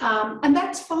so, and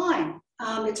that's fine.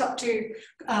 It's up to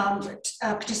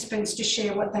participants to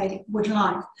share what they would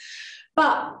like.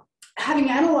 But having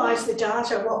analysed the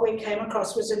data, what we came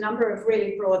across was a number of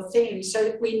really broad themes.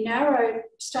 So we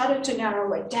started to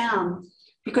narrow it down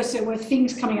because there were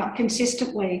things coming up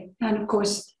consistently. And of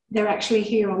course, they're actually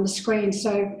here on the screen.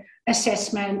 So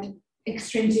assessment,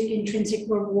 extrinsic, intrinsic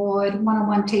reward,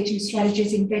 one-on-one teaching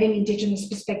strategies, embedding Indigenous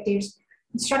perspectives,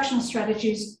 instructional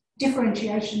strategies,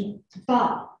 differentiation,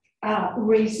 but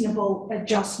reasonable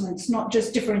adjustments, not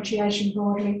just differentiation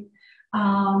broadly.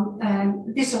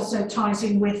 And this also ties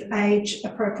in with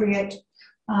age-appropriate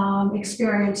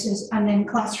experiences and then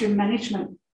classroom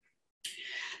management.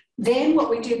 Then what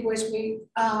we did was we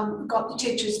got the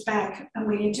teachers back and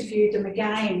we interviewed them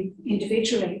again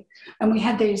individually, and we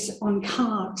had these on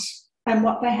cards, and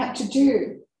what they had to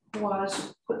do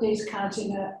was put these cards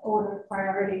in an order of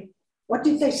priority. What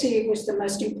did they see was the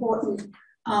most important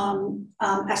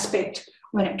aspect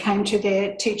when it came to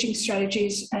their teaching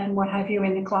strategies and what have you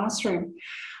in the classroom?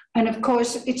 And of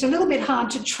course, it's a little bit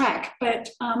hard to track, but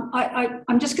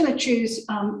I'm just going to choose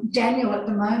Daniel at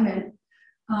the moment.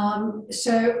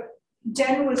 So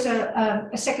Daniel was a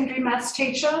secondary maths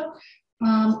teacher,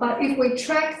 but if we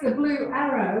track the blue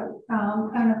arrow,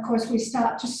 and of course we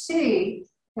start to see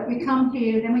that we come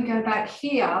here, then we go back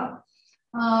here.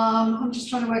 I'm just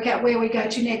trying to work out where we go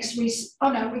to next. We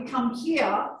come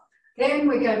here, then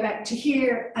we go back to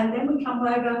here, and then we come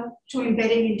over to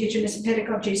embedding Indigenous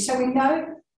pedagogy. So we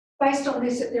know, based on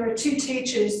this, that there are 2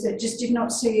 teachers that just did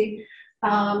not see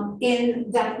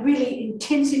in that really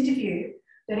intense interview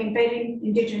that embedding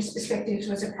Indigenous perspectives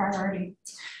was a priority.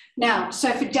 Now,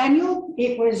 so for Daniel,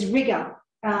 it was rigour,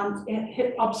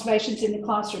 observations in the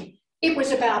classroom. It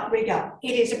was about rigour.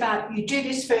 It is about you do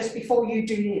this first before you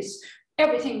do this.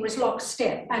 Everything was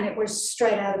lockstep and it was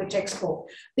straight out of a textbook.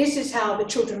 This is how the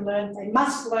children learn. They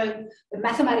must learn the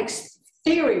mathematics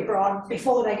theory, Bron,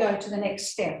 before they go to the next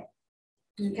step.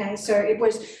 Okay, so it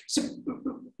was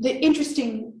the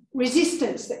interesting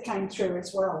resistance that came through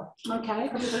as well. Okay.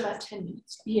 Probably about 10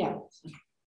 minutes. Yeah.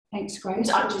 Thanks,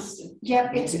 Grace.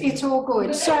 Yeah, it's all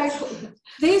good. So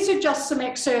these are just some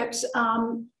excerpts.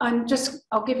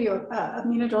 I'll give you a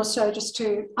minute or so just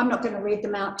to, I'm not going to read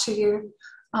them out to you.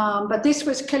 But this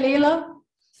was Kalila,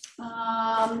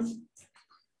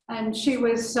 and she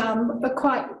was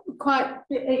quite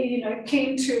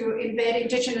keen to embed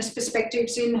Indigenous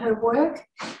perspectives in her work.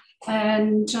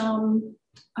 And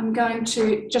I'm going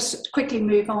to just quickly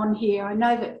move on here. I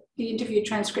know that the interview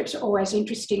transcripts are always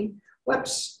interesting.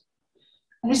 Whoops.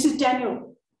 And this is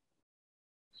Daniel.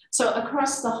 So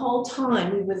across the whole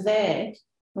time we were there,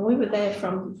 and we were there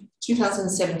from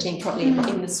 2017, probably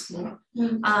in the school.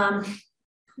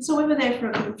 So we were there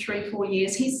for 3-4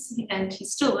 years. He's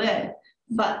still there,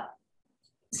 but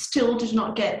still did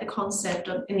not get the concept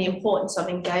of and the importance of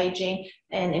engaging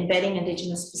and embedding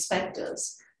Indigenous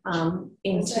perspectives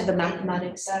into the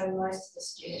mathematics. So most of the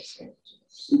students.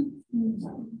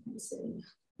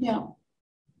 Yeah.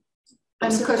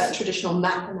 And because that traditional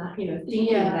math and that,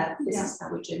 thinking that this is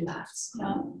how we do maths.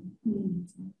 Yeah.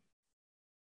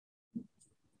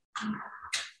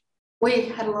 We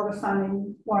had a lot of fun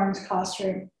in Warren's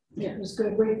classroom. Yeah, it was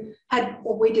good. We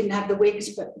didn't have the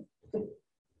wigs, but the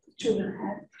children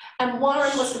had. And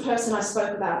Warren was the person I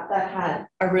spoke about that had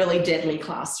a really deadly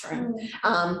classroom.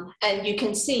 And you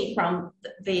can see from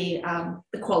the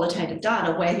qualitative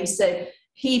data where he said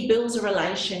he builds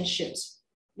relationships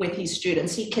with his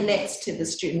students. He connects to the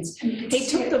students. He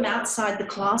took them outside the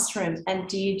classroom and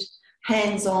did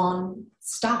hands-on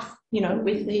stuff, you know,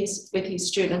 with his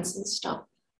students and stuff.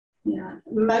 Yeah,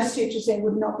 most teachers then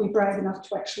would not be brave enough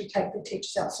to actually take their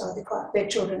teachers outside the class, their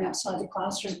children outside the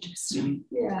classroom.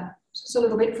 Yeah, just a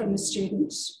little bit from the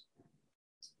students.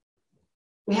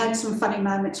 We had some funny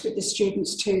moments with the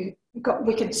students too. We've got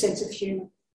wicked sense of humour.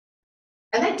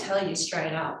 And they tell you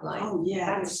straight up, like, oh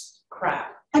yeah, that's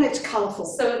crap. And it's colourful.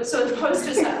 So the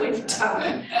posters that we've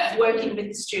done, working with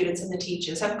the students and the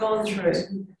teachers, have gone through a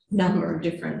number of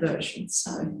different versions.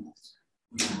 So,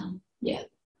 yeah.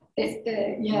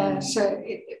 Yeah, so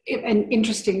and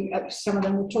interesting, some of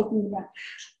them were talking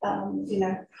about, you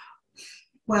know,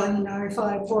 well, you know, if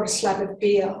I bought a slab of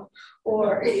beer,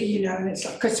 or, you know, it's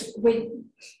like, because we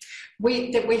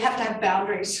have to have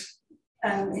boundaries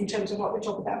in terms of what we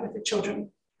talk about with the children,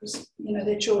 because, you know,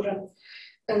 they're children.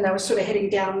 And they were sort of heading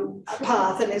down a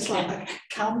path, and it's like,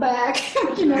 come back,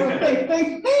 you know,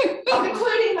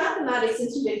 including mathematics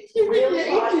into real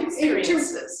life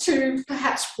experiences to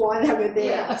perhaps why they were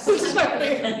there.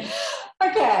 Yeah.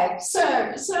 Okay,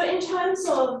 so in terms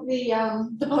of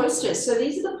the posters, so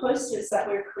these are the posters that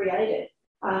were created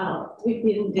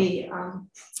within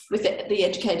with the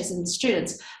educators and the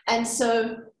students. And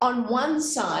so on one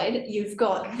side, you've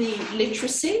got the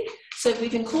literacy. So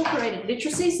we've incorporated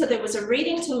literacy. So there was a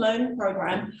reading to learn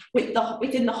program within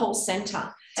the whole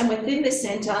centre. And within the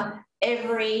centre,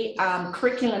 every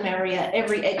curriculum area,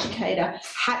 every educator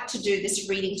had to do this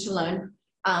reading to learn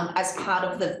as part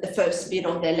of the first bit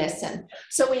of their lesson.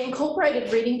 So we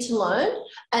incorporated reading to learn,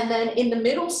 and then in the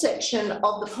middle section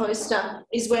of the poster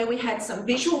is where we had some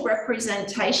visual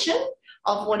representation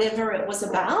of whatever it was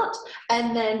about,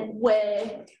 and then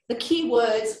where the key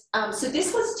words, so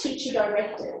this was teacher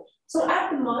directed. So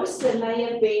at the most there may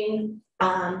have been,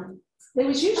 there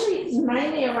was usually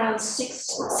mainly around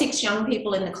six young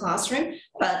people in the classroom,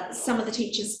 but some of the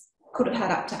teachers could have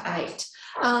had up to 8.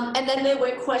 And then there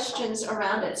were questions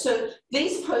around it. So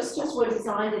these posters were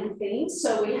designed in themes.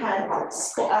 So we had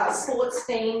sports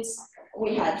themes,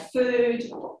 we had food,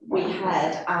 we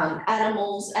had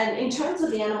animals. And in terms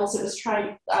of the animals, it was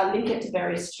trying to link it to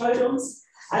various totems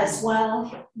as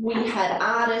well. We had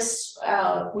artists,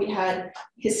 we had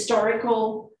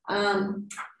historical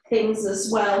things as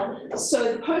well.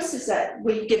 So the posters that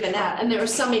we've given out, and there are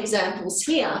some examples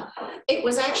here, it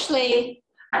was actually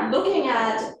looking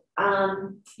at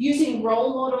using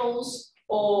role models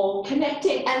or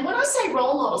connecting. And when I say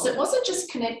role models, it wasn't just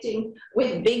connecting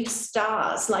with big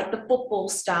stars like the football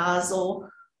stars or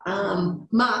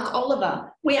Mark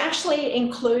Oliver. We actually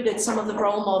included some of the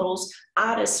role models,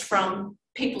 artists from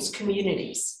people's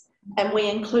communities, and we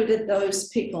included those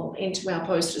people into our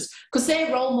posters because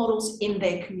they're role models in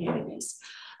their communities.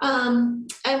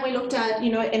 And we looked at, you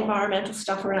know, environmental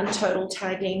stuff around total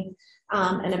tagging,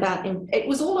 and it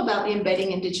was all about the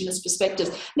embedding Indigenous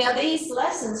perspectives. Now, these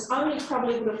lessons only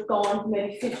probably would have gone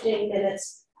maybe 15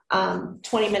 minutes,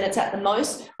 20 minutes at the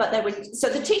most, but they would, so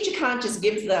the teacher can't just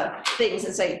give the things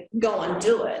and say, go and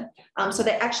do it. So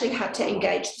they actually had to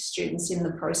engage the students in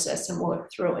the process and work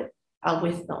through it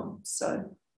with them.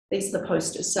 So these are the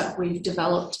posters that we've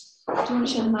developed. Do you want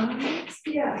to share them?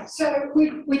 Yeah, so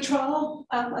we trialled,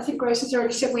 I think Grace has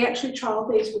already said, we actually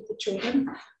trialled these with the children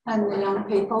and the young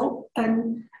people.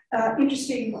 And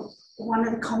interesting, one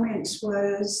of the comments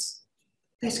was,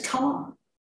 there's colour.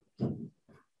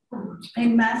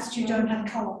 In maths, you don't have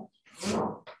colour.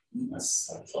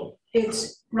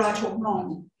 It's right or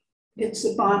wrong. It's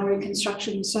a binary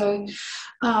construction. So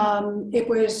it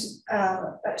was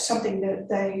something that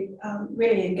they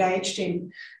really engaged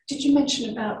in. Did you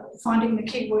mention about finding the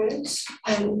key words?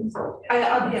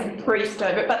 I've briefed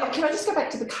over it, but can I just go back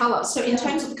to the colour? So in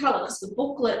terms of the colour, because the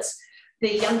booklets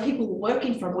the young people were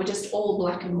working from were just all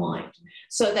black and white.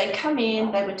 So they come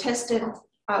in, they were tested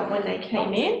when they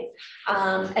came in,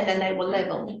 and then they were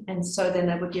levelled. And so then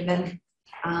they were given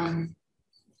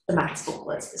the maths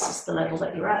booklets. This is the level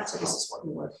that you're at, so this is what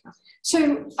you're working on. So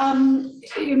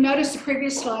you noticed the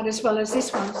previous slide as well as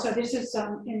this one. So this is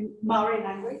in Maori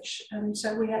language. And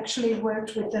so we actually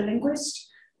worked with the linguist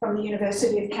from the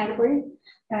University of Canterbury,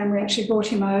 and we actually brought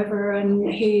him over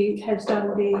and he has done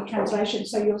the translation.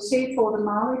 So you'll see for the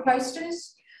Maori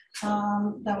posters,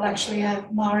 they'll actually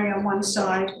have Maori on one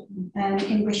side and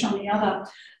English on the other,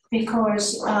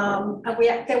 because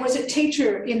there was a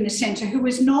teacher in the centre who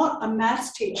was not a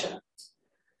maths teacher,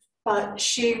 but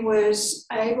she was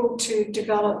able to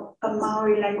develop a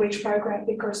Maori language program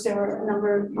because there were a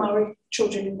number of Maori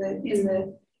children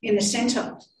in the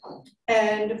centre.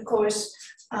 And of course,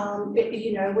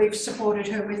 we've supported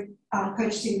her with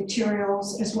purchasing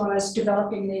materials as well as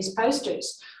developing these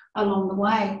posters along the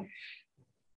way.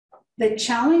 The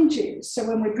challenge is, so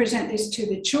when we present this to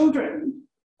the children,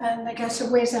 and they go, so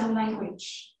where's our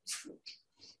language?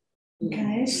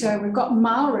 Okay, so we've got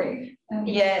Maori.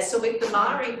 So with the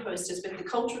Maori posters, with the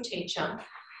cultural teacher,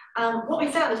 what we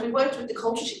found is we worked with the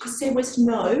culture teacher because there was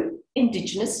no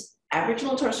Indigenous,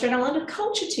 Aboriginal, Torres Strait Islander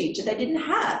culture teacher. They didn't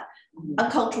have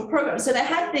a cultural program. So they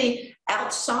had the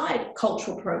outside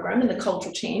cultural program and the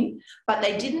cultural team, but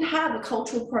they didn't have a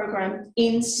cultural program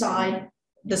inside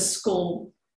the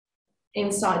school,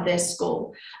 inside their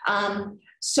school.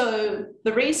 So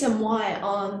the reason why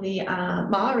on the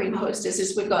Maori posters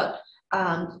is we've got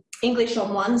English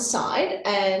on one side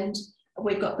and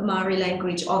we've got the Maori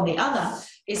language on the other,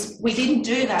 is we didn't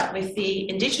do that with the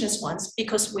Indigenous ones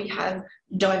because we have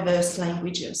diverse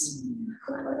languages.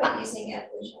 What about using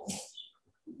Aboriginal?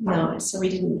 No, so we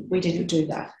didn't do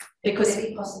that because Would it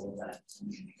be possible though?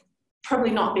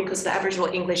 probably not, because the Aboriginal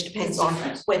English depends on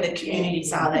where the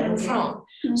communities are that are from.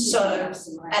 So,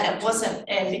 and it wasn't,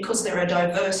 and because there are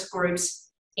diverse groups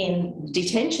in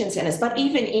detention centres, but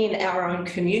even in our own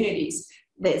communities,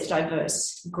 there's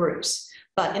diverse groups.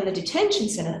 But in the detention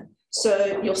centre,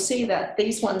 so you'll see that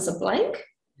these ones are blank,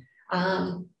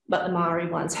 but the Maori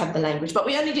ones have the language. But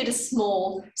we only did a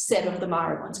small set of the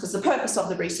Maori ones because the purpose of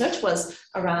the research was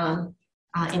around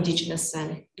Indigenous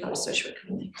and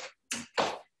socioeconomic.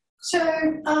 So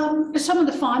some of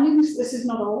the findings, this is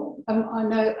not all. I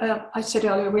know I said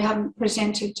earlier we haven't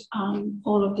presented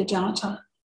all of the data,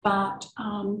 but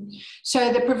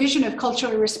so the provision of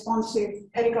culturally responsive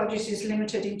pedagogies is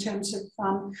limited in terms of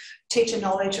teacher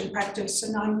knowledge and practice.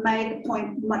 And I made the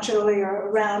point much earlier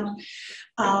around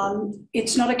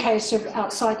it's not a case of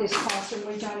outside this classroom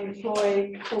we don't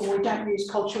employ or we don't use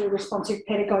culturally responsive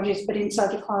pedagogies, but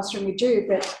inside the classroom we do.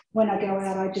 But when I go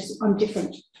out, I'm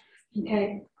different.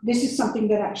 Okay, this is something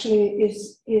that actually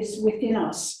is within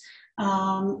us.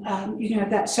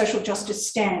 That social justice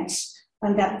stance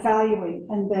and that valuing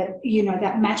and that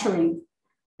that mattering.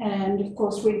 And of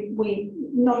course, we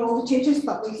not all the teachers,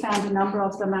 but we found a number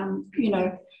of them,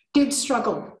 did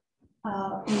struggle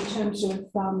in terms of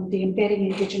the embedding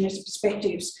Indigenous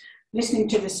perspectives, listening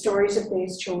to the stories of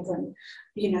these children,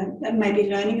 maybe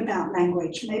learning about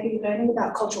language, maybe learning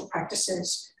about cultural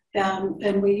practices.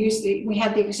 And we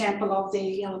had the example of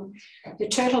the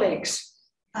turtle eggs,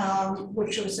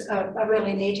 which was a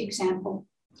really neat example.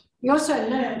 We also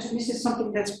learned, and this is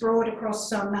something that's broad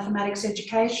across mathematics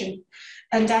education,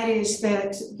 and that is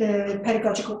that the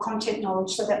pedagogical content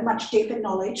knowledge, so that much deeper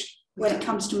knowledge when it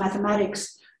comes to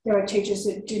mathematics, there are teachers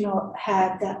that do not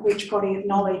have that rich body of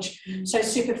knowledge. So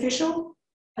superficial,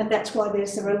 and that's why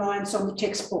there's the reliance on the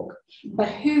textbook. But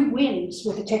who wins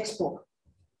with a textbook?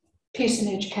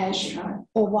 Pearson Education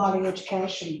or Wiley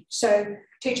Education. So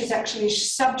teachers actually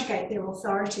subjugate their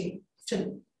authority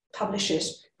to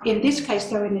publishers. In this case,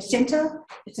 though, in the centre,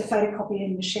 it's a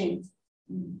photocopying machine.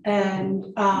 And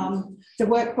the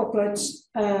work booklets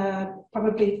are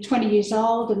probably 20 years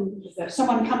old, and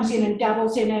someone comes in and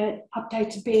dabbles in it,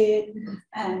 updates a bit,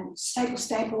 and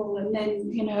staple, and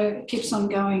then, it keeps on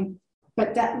going.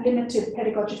 But that limited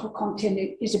pedagogical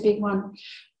content is a big one.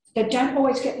 They don't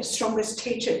always get the strongest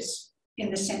teachers in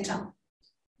the centre,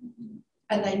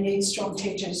 and they need strong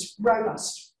teachers,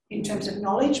 robust in terms of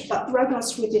knowledge, but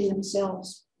robust within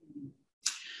themselves.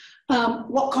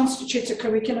 What constitutes a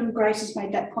curriculum? Grace has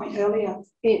made that point earlier.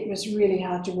 It was really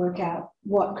hard to work out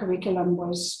what curriculum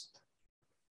was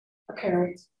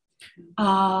occurring.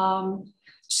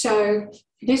 So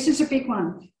this is a big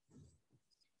one.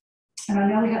 And I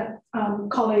know we have a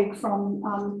colleague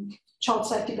from Child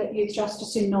Safety but Youth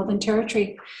Justice in Northern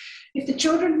Territory. If the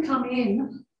children come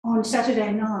in on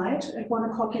Saturday night at 1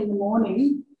 o'clock in the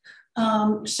morning,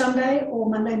 Sunday or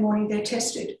Monday morning they're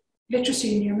tested,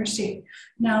 literacy and numeracy.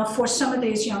 Now, for some of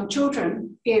these young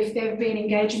children, if they've been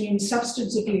engaging in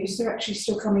substance abuse, they're actually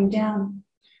still coming down.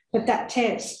 But that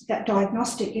test, that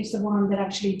diagnostic, is the one that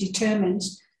actually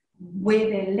determines where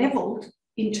they're levelled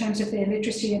in terms of their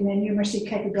literacy and their numeracy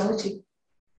capability.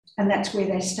 And that's where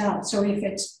they start. So if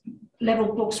it's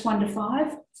level books 1 to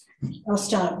 5, they'll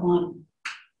start at 1.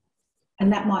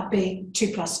 And that might be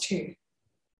 2 plus 2.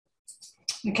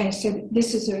 Okay, so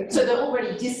this is So they're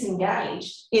already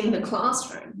disengaged in the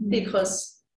classroom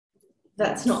because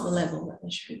that's not the level that they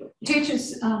should be.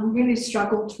 Teachers really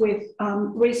struggled with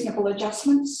reasonable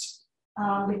adjustments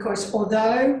because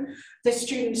although the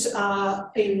students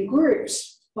are in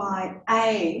groups, by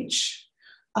age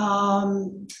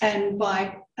and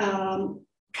by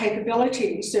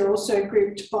capabilities. They're also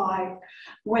grouped by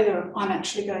whether I'm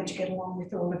actually going to get along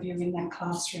with all of you in that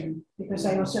classroom, because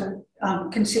they also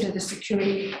consider the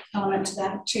security element to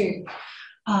that too.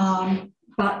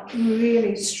 But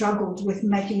really struggled with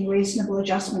making reasonable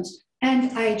adjustments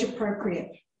and age-appropriate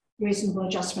reasonable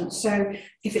adjustments. So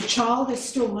if a child is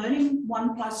still learning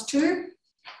 1 + 2,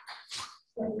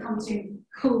 when it comes in,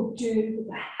 who do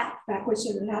the hat backwards,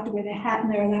 they're allowed to wear their hat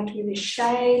and they're allowed to wear their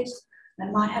shades, they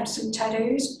might have some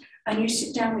tattoos, and you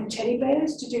sit down with teddy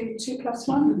bears to do 2 +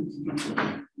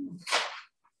 1.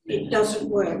 It doesn't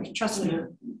work, trust me.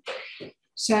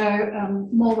 So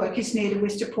more work is needed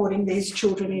with supporting these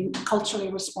children in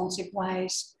culturally responsive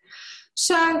ways.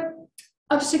 So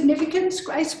of significance,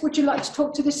 Grace, would you like to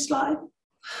talk to this slide?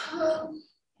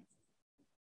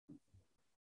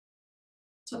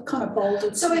 So I've kind of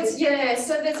bolded. So it's, yeah,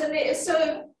 so there's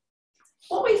so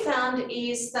what we found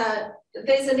is that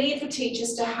there's a need for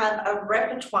teachers to have a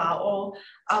repertoire or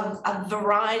a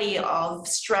variety of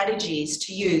strategies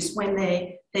to use when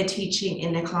they're teaching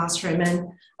in their classroom. And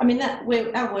I mean,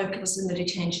 our work was in the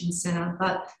detention centre,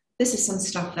 but this is some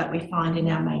stuff that we find in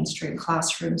our mainstream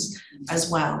classrooms as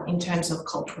well, in terms of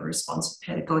cultural responsive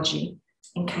pedagogy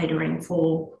and catering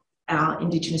for our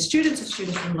Indigenous students or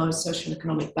students from low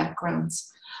socioeconomic backgrounds.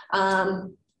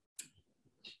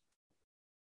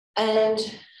 And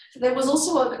there was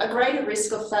also a greater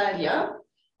risk of failure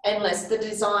unless the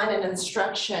design and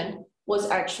instruction was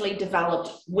actually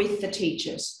developed with the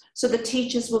teachers. So the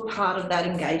teachers were part of that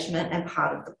engagement and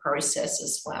part of the process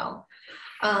as well.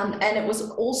 And it was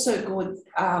also good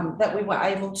that we were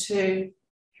able to,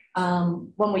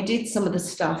 when we did some of the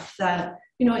stuff, that,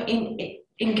 you know, in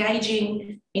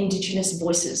engaging Indigenous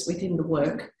voices within the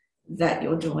work that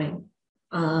you're doing.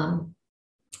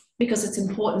 Because it's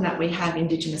important that we have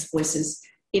Indigenous voices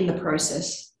in the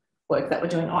process work that we're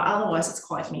doing, or otherwise it's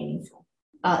quite meaningful.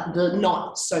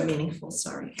 Not so meaningful,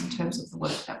 sorry, in terms of the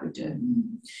work that we do.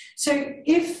 So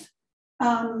if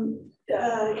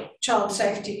child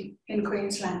safety in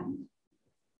Queensland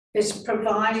is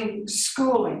providing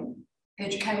schooling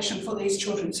education for these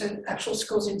children, so actual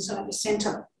schools inside the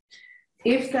centre,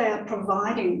 if they are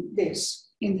providing this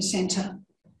in the centre,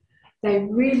 they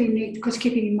really need, because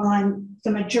keeping in mind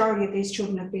the majority of these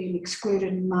children have been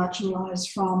excluded and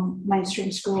marginalised from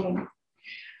mainstream schooling,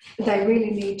 they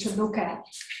really need to look at,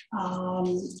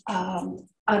 and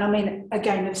I mean,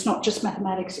 again, it's not just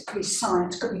mathematics, it could be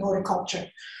science, it could be horticulture,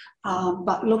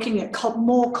 but looking at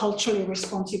more culturally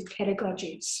responsive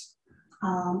pedagogies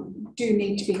do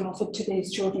need to be offered to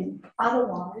these children.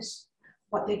 Otherwise,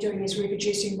 what they're doing is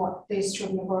reproducing what these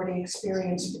children have already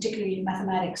experienced, particularly in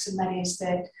mathematics, and that is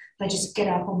that they just get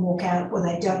up and walk out, or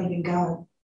they don't even go.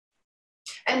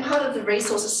 And part of the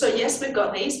resources, so yes, we've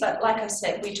got these, but like I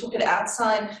said, we took it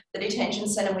outside the detention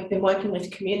centre. We've been working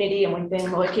with community, and we've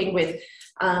been working with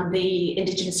the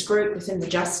Indigenous group within the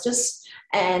Justice,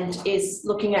 and is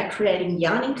looking at creating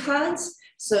yarning cards.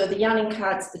 So the yarning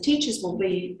cards the teachers will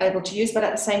be able to use, but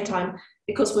at the same time,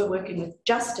 because we're working with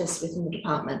Justice within the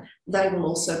department, they will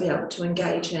also be able to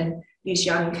engage and use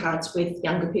yarning cards with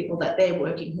younger people that they're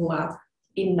working who are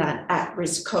in that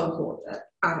at-risk cohort that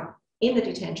are in the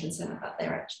detention centre, but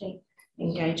they're actually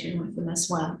engaging with them as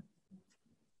well.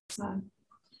 So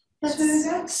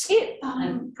that's it.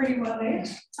 Pretty well there.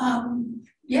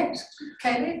 Yes,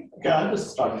 Kaylee? Okay, I'll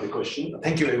just start with the question.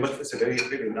 Thank you very much. It's a very,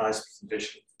 very nice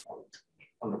presentation.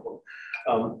 Wonderful.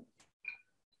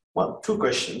 Two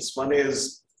questions. One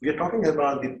is, we are talking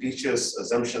about the teachers'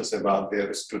 assumptions about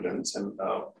their students and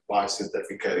biases that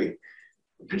we carry.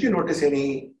 Did you notice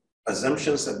any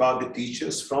assumptions about the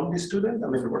teachers from the student? I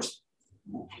mean, what's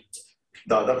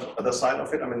the other side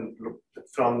of it? I mean,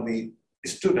 from the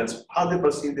students, how they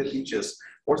perceive the teachers,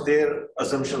 what their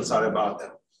assumptions are about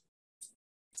them.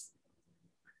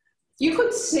 You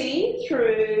could see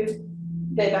through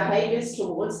their behaviours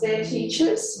towards their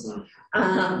teachers,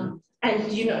 and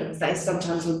you know, they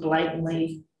sometimes would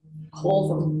blatantly call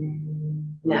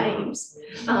them names,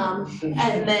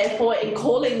 and therefore in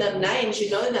calling them names,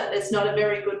 you know that there's not a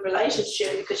very good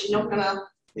relationship, because you're not going to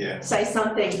say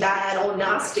something bad or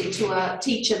nasty to a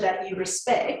teacher that you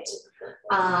respect.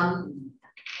 And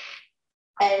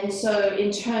so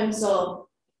in terms of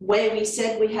where we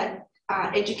said we had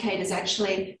educators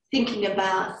actually thinking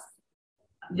about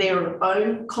their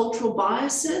own cultural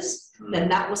biases, then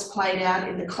that was played out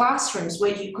in the classrooms,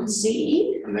 where you could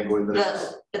see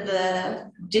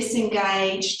the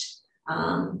disengaged,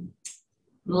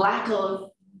 lack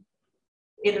of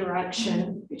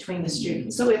interaction between the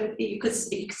students. So you could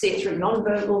see it through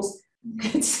non-verbals, you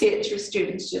could see it through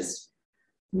students just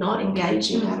not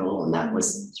engaging at all, and that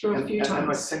was through a few And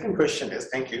my times. second question is,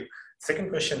 thank you. Second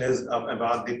question is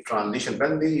about the transition.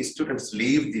 When the students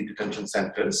leave the detention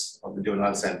centers or the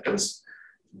juvenile centers,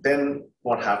 then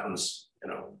what happens?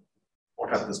 What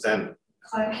happens then?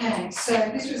 Okay, so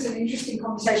this was an interesting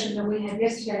conversation that we had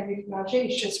yesterday with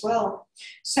Rajesh as well.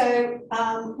 So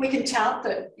we can tout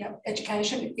that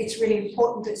education, it's really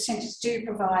important that centres do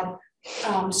provide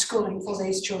schooling for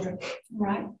these children,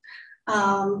 right?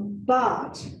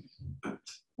 But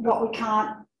what we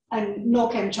can't, and nor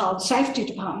can Child Safety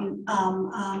Department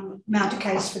mount a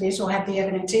case for this or have the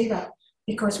evidence either,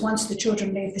 because once the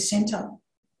children leave the centre,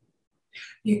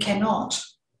 you cannot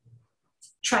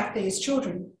track these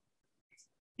children,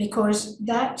 because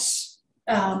that's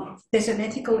there's an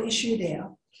ethical issue there,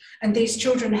 and these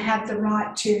children have the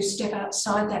right to step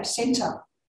outside that centre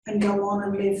and go on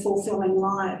and live fulfilling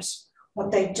lives.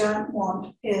 What they don't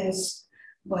want is,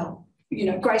 well,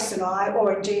 Grace and I,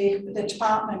 or indeed the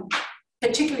department,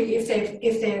 particularly if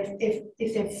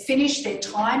they've finished their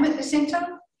time at the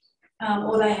centre,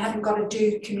 or they haven't got to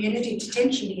do community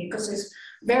detention here, because there's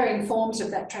varying forms of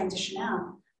that transition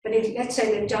out. But if, let's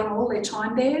say, they've done all their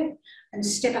time there and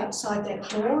step outside that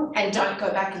door. And don't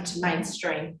go back into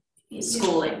mainstream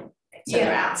schooling. So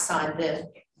they're outside the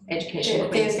education.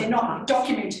 They're not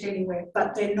documented anywhere,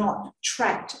 but they're not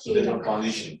tracked. So they're not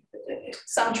transition.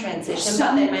 Some transition,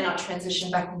 but they may not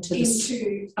transition back into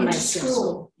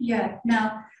school. Yeah.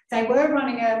 Now, they were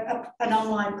running an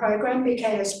online program,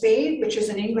 BKSB, which is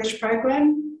an English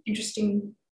program.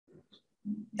 Interesting.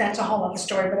 That's a whole other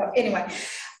story, but anyway.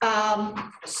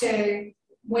 So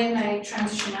when they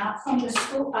transition out from the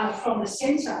school, from the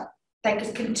centre, they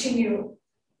could continue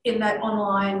in that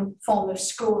online form of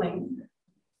schooling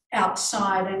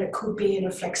outside, and it could be in a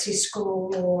flexi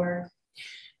school, or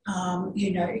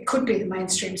it could be the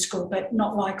mainstream school, but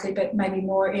not likely, but maybe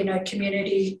more in a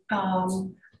community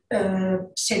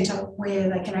centre where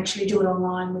they can actually do it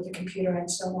online with a computer and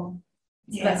so on.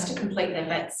 So that's to complete their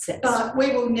vet sets. But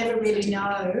we will never really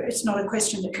know. It's not a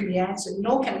question that can be answered,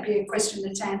 nor can it be a question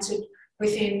that's answered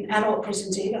within adult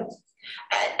prisons either.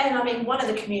 And I mean, one of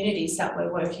the communities that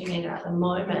we're working in at the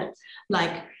moment,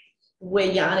 like,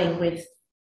 we're yarning with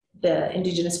the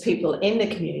Indigenous people in the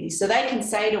community, so they can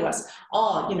say to us,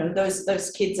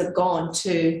 those kids have gone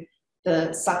to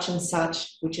the such and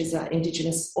such, which is an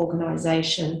Indigenous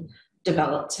organisation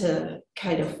developed to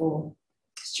cater for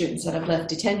students that have left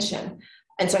detention.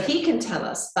 And so he can tell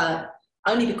us, but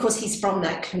only because he's from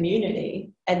that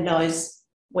community and knows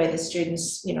where the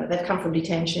students, they've come from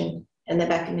detention and they're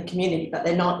back in the community, but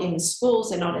they're not in the schools,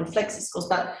 they're not in flexi schools.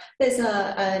 But there's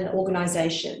an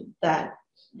organisation that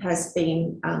has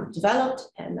been developed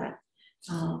and that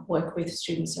work with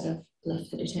students that have left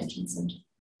the detention centre.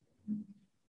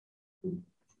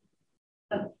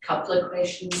 A couple of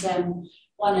questions.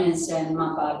 One is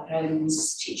my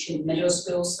background's teaching middle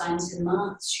school science and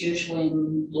maths, usually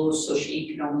in low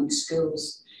socioeconomic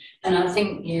schools. And I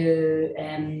think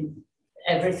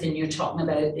everything you're talking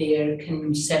about there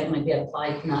can certainly be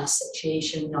applied in that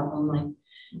situation, not only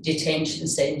detention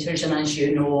centres, and as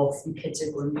you know, often kids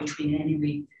are going between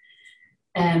anyway.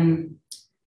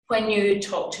 When you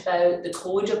talked about the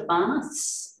code of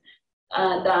maths,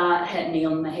 that hit me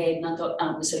on the head, and I thought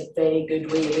that was a very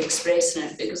good way of expressing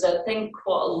it, because I think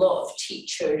what a lot of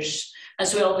teachers,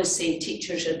 as we always say,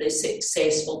 teachers are the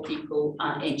successful people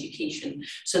at education,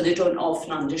 so they don't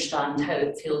often understand how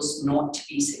it feels not to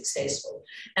be successful.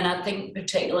 And I think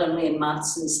particularly in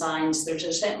maths and science, there's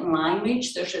a certain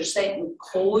language, there's a certain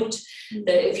code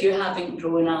that if you haven't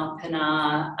grown up in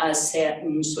a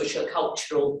certain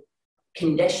sociocultural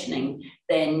conditioning,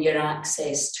 then your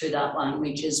access to that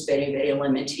language is very, very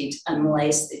limited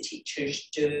unless the teachers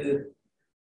do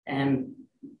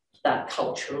that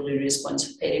culturally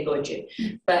responsive pedagogy.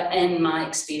 But in my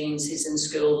experiences in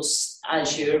schools,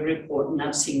 as you're reporting,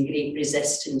 I've seen great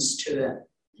resistance to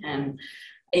it.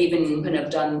 Even when I've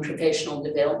done professional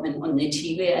development on the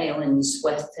Tiwi Islands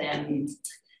with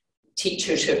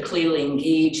teachers who are clearly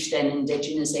engaged in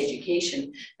Indigenous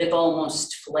education, they've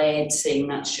almost fled, saying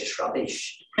that's just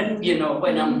rubbish. When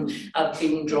I've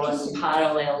been drawing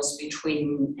parallels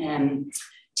between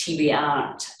TV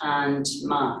art and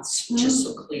maths, which is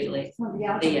so clearly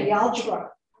the algebra.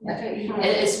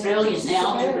 It's brilliant. The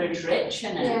algebra is rich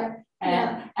in it.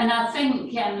 And I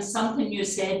think something you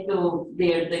said though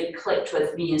there that clicked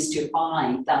with me as to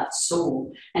why that's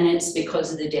so, and it's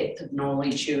because of the depth of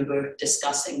knowledge you were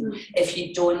discussing. If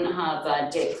you don't have a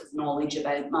depth of knowledge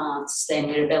about maths, then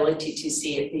your ability to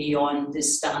see it beyond the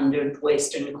standard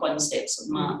Western concepts of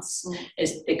maths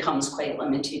becomes quite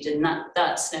limited, and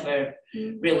that's never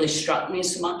really struck me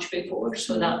so much before,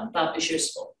 so that was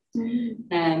useful.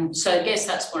 So I guess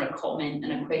that's more a comment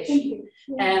and a question.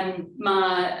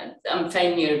 I'm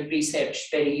finding your research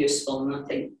very useful, and I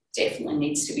think definitely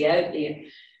needs to be out there.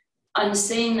 I'm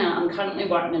saying that I'm currently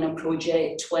working on a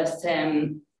project with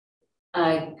a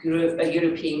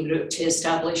European group to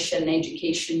establish an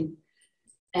education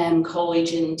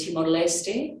college in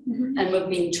Timor-Leste, and we've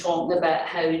been talking about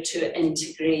how to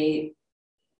integrate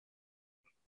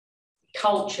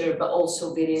culture, but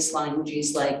also various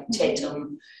languages like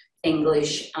Tetum,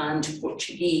 English and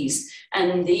Portuguese.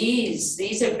 And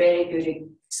these are very good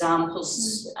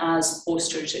examples as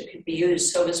posters that could be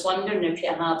used. So I was wondering if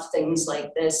you have things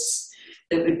like this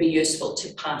that would be useful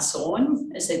to pass on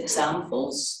as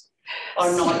examples,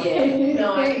 or not yet?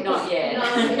 No, not yet. No,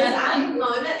 because at the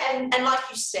moment, and like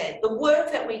you said, the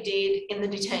work that we did in the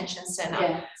detention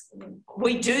centre,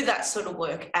 we do that sort of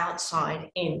work outside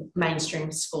in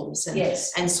mainstream schools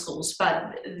and schools,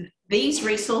 but these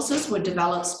resources were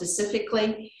developed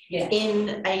specifically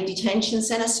in a detention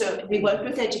centre. So we work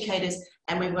with educators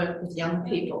and we work with young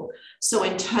people. So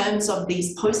in terms of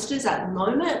these posters at the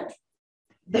moment,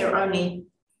 they're only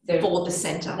for the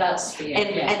centre. That's for you.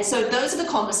 And so those are the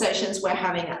conversations we're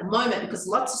having at the moment, because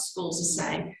lots of schools are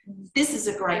saying, this is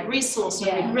a great resource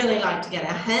and we'd really like to get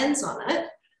our hands on it.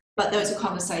 But those are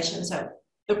conversations. So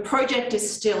the project is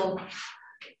still,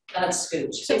 that's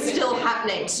good. So it's still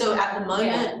happening. So at the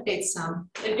moment, it's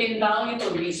they've been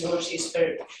valuable resources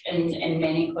for in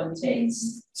many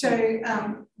contexts. So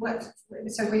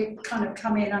so we kind of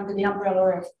come in under the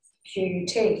umbrella of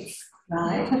QUT,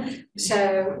 right?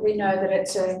 So we know that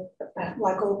it's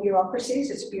like all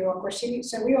bureaucracies, it's a bureaucracy.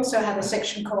 So we also have a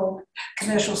section called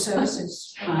commercial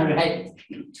services. All right.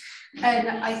 And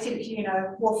I think,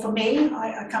 well, for me,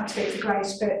 I can't speak for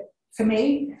Grace, but for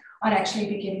me, I'd actually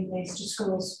be giving these to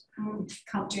schools.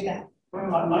 Can't do that.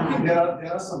 I think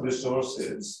there are some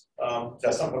resources. There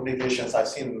are some publications I've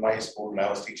seen in my school when I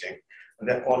was teaching. And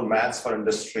they're called Maths for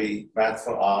Industry, Maths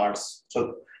for Arts.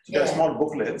 So they're small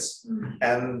booklets,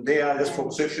 and they are just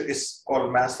focused. So it's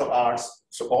called Maths for Arts.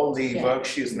 So all the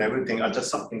worksheets and everything are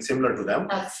just something similar to them,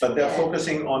 but they're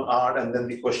focusing on art and then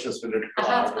the questions related to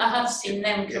art. I have seen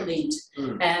them, Khalid.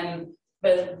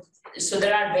 But so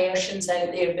there are versions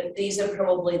out there, but these are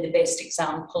probably the best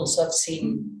examples I've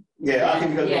seen. Yeah, I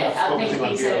think because I think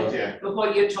these are, but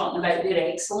what you're talking about,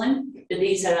 they're excellent, but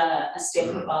these are a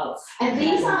step above. And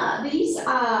these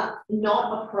are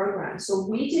not a program. So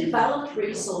we developed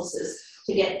resources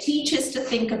to get teachers to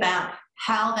think about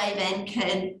how they then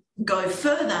can go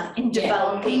further in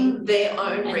developing their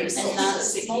own resources. And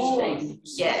that's the key thing.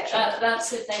 Yeah.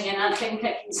 That's the thing, and I think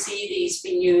I can see these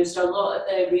being used. A lot of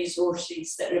the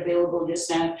resources that are available just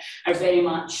now are very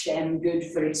much good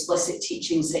for explicit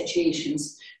teaching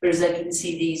situations, whereas I can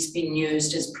see these being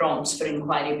used as prompts for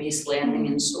inquiry-based learning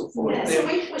and so forth,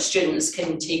 where students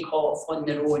can take off on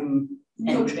their own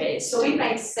interest. So we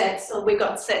made sets, so we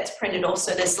got sets printed off,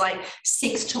 so there's like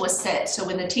 6 to a set. So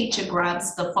when the teacher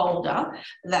grabs the folder,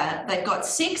 that they've got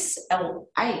 6 or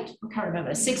 8, I can't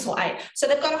remember, 6 or 8. So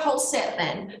they've got a whole set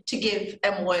then to give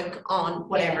and work on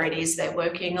whatever it is they're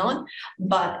working on.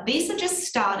 But these are just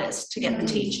starters to get the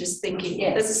teachers thinking.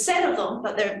 There's a set of them,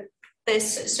 but they're more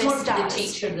for the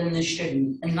teacher than the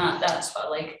student, and that's what I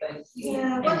like about it.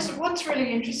 Yeah, what's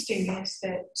really interesting is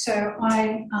that, so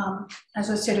I, as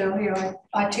I said earlier,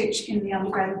 I teach in the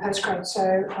undergrad and postgrad,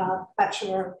 so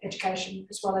Bachelor of Education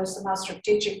as well as the Master of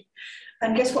Teaching.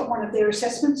 And guess what one of their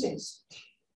assessments is?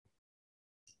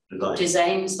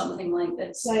 Design something like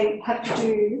this. They have to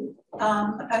do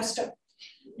a poster.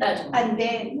 And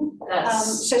then,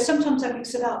 so sometimes I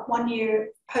mix it up. 1 year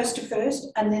poster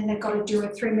first, and then they've got to do a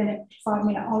 3-minute,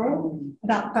 5-minute oral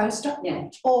about the poster.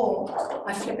 Or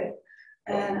I flip it.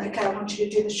 And okay, I want you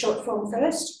to do the short form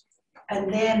first,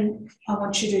 and then I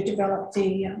want you to develop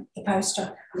the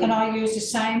poster. And I use the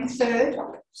same third.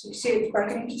 So you see it's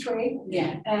broken into 3.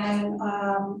 And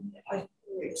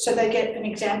so they get an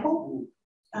example,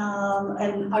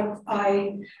 and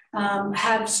I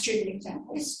have student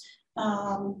examples.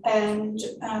 And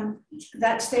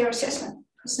that's their assessment.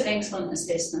 It's an excellent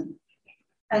assessment.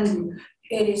 And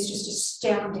it is just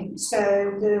astounding. So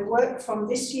the work from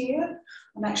this year,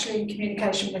 I'm actually in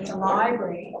communication with the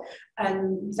library,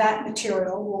 and that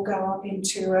material will go up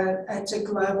into a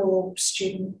global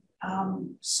student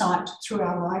site through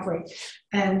our library,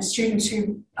 and students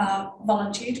who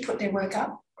volunteer to put their work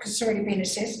up, because it's already been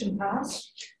assessed and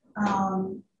passed,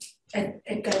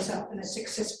 it goes up and it's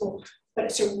accessible. But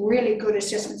it's a really good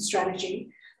assessment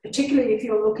strategy, particularly if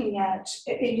you're looking at,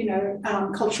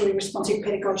 culturally responsive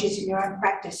pedagogies in your own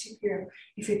practice. If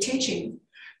you're teaching,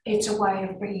 it's a way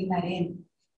of bringing that in.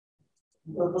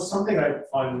 Well, something I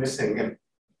find missing in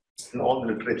all the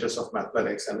literatures of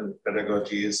mathematics and in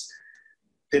pedagogy is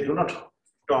they do not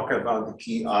talk about the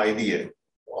key idea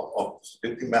of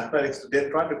the mathematics. They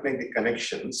try to make the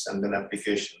connections and then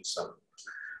applications,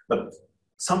 but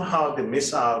somehow they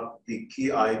miss out the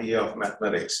key idea of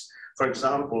mathematics. For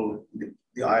example,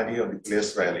 the idea of the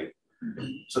place value.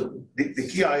 So the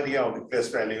key idea of the place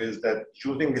value is that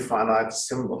using the finite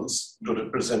symbols to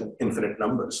represent infinite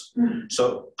numbers.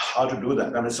 So how to do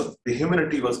that? I mean, so the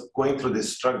humanity was going through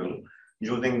this struggle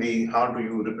using how do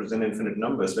you represent infinite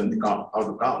numbers when they count, how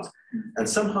to count. And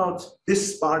somehow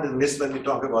this part is missed when we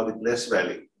talk about the place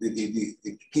value,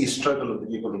 the key struggle that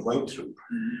people are going through.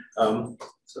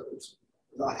 So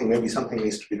I think maybe something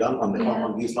needs to be done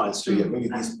on these lines too. Maybe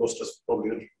these posters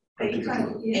probably. Thinking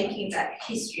about the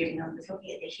history of numbers,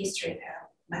 looking at the history of how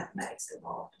mathematics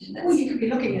evolved. Well, you could be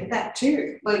looking at that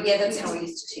too. Well, yeah, that's how we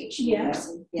used to teach. Yeah.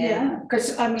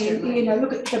 Because I mean,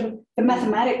 look at the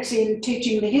mathematics in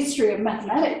teaching the history of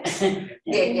mathematics.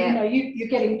 You're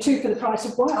getting two for the price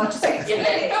of one. It's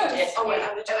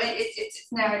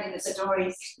narrating the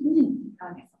stories.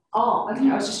 Oh, okay.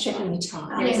 I was just checking the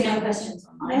time. There's no questions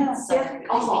online.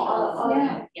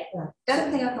 The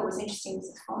other thing I thought was interesting was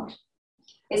the font.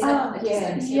 And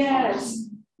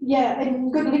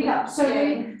good pick up. So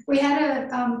we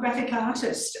had a graphic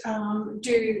artist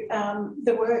do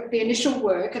the initial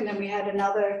work, and then we had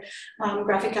another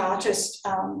graphic artist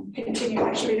continue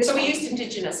actually. So we used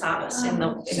Indigenous artists in the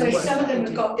work. Some of them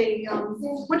have got the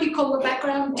what do you call the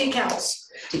background decals?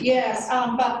 Yes,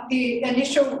 but the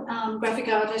initial graphic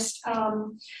artist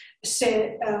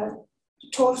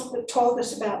told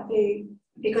us about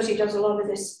because he does a lot of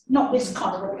this, not this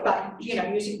kind of work, but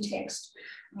using text.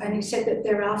 And he said that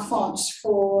there are fonts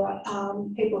for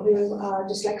people who are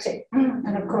dyslexic.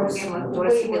 And of course, so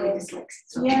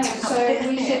we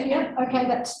said, okay,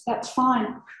 that's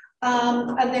fine.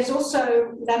 And there's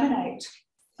also laminate.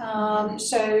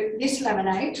 So this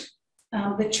laminate,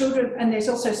 the children, and there's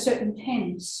also certain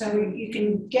pens. So you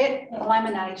can get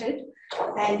laminated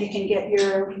and you can get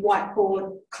your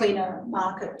whiteboard cleaner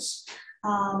markers.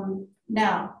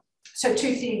 Now, so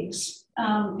two things.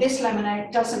 This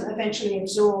laminate doesn't eventually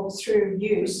absorb through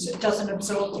use, it doesn't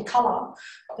absorb the colour.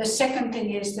 The second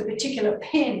thing is the particular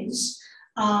pens.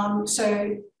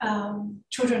 Children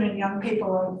and young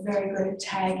people are very good at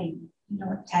tagging,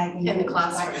 tagging in the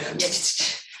classroom.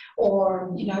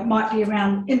 Or, it might be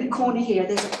around in the corner here,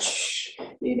 there's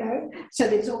so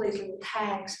there's all these little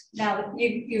tags. Now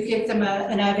you give them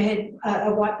an overhead,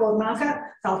 a whiteboard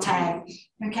marker, they'll tag,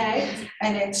 okay?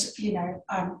 And it's,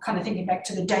 I'm kind of thinking back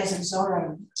to the days of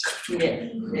Zorro.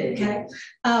 Okay.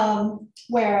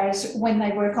 Whereas when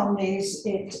they work on these,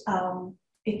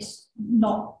 it's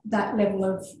not that level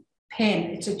of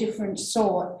pen, it's a different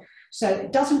sort. So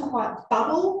it doesn't quite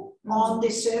bubble on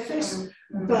this surface,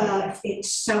 but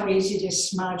it's so easy to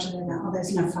smudge and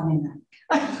there's no fun in that.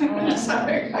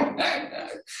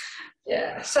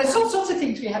 So it's all sorts of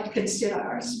things we have to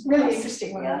consider. It's really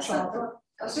interesting when I'm trying.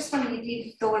 I was just wondering if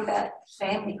you thought about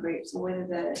family groups, or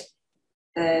whether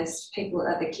the people,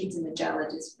 the kids in the jail are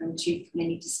just from too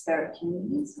many disparate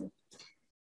communities, or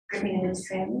grouping them into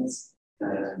families.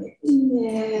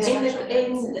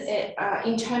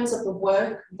 In terms of the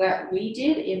work that we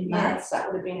did in maths, that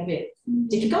would have been a bit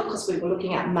difficult because we were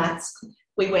looking at maths.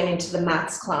 We went into the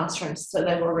maths classrooms, so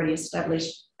they were already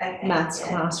established maths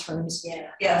classrooms,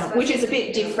 which is a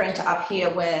bit different up here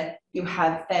where you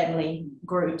have family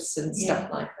groups and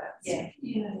stuff like that.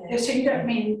 So you don't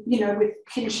mean, with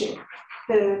kinship.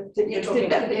 You're talking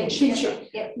about the kinship.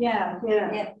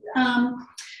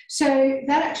 So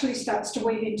that actually starts to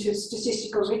weave into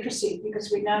statistical literacy,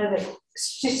 because we know that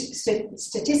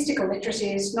statistical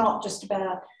literacy is not just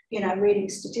about reading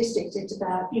statistics, it's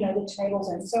about the tables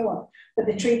and so on, but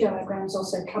the tree diagrams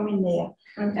also come in there.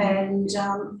 And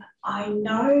I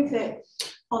know that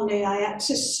on the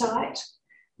IAPSIS site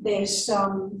there's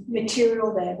some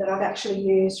material there that I've actually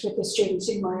used with the students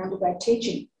in my undergrad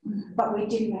teaching, but we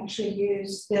didn't actually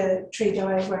use the tree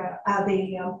diagram,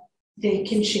 the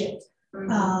kinship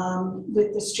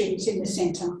with the students in the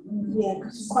centre.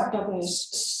 Because it's quite diverse.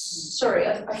 Sorry,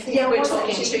 I think we're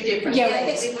talking two different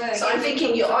things. So I'm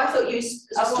thinking I thought you was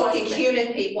talking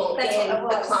human people in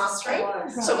the classroom.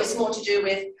 So it's more to do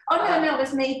with, Oh, no, it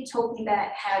was me talking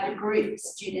about how to group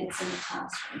students in the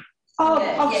classroom. Oh,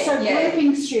 Yeah, so yeah.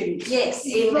 grouping students. Yes.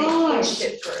 Right.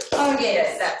 Oh,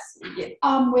 yes, that's, yeah.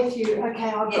 I'm with you. Okay,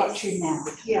 I've got Yes. you now.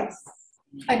 Yeah.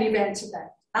 And you've answered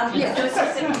that. Yeah, there was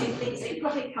also a few things that you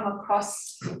probably come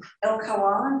across. El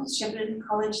Kawan, Shepparton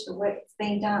College, the work that's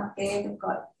being done up there. They've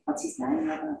got, what's his name?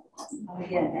 Oh,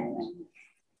 yeah.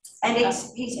 And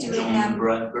he's doing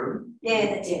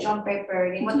yeah, that's it, John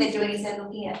Bradbury. And what they're doing is they're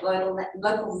looking at local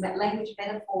language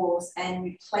metaphors and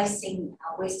replacing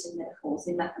Western metaphors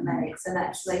in mathematics, and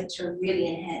that's led to a really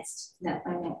enhanced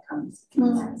outcomes.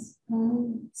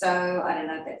 So I don't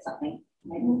know if that's something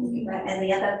maybe we'll think about. And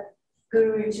the other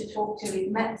guru to talk to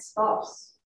is Matt's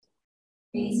boss.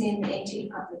 He's in the NT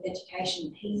Department of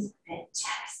Education. He's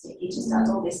fantastic. He just does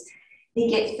all this. He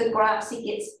gets the graphs, he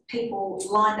gets people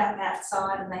lined up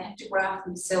outside and they have to graph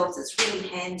themselves. It's really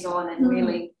hands-on and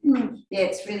really, yeah,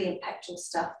 it's really impactful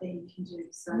stuff that you can do.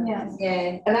 So, yeah.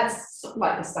 And that's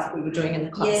like the stuff we were doing in the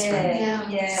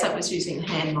classroom. Yeah. So it was using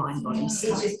hand, mind, body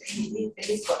stuff.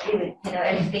 He's got really, you know,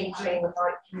 and he's been doing with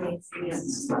like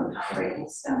communities and really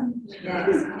stuff. Yeah.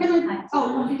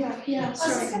 Yeah. I was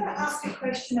just going to ask a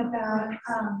question about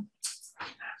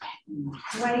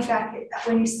way back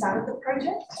when you started the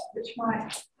project, which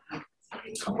might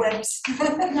webs.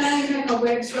 No,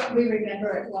 webs, we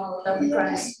remember it well. That'd be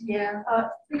great. Yeah.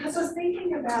 Because I was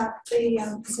thinking about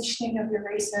the positioning of your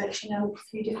research in a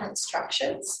few different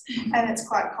structures, and it's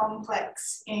quite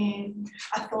complex. And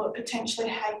I thought potentially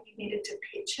how you needed to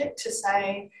pitch it to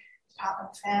say Department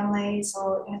of Families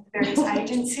or the various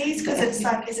agencies, because it's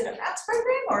like, is it a maths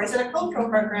program or is it a cultural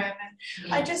program?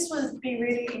 And I just would be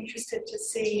really interested to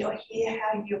see or hear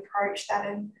how you approach that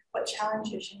and what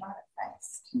challenges you might have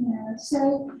faced. Yeah,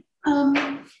 so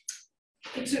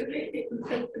it's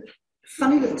a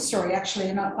funny little story actually,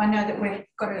 and I know that we've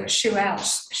got to shoe out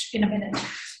in a minute.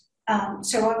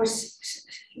 So I was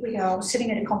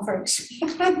sitting at a conference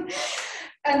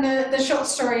and the short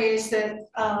story is that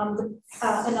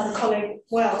another colleague,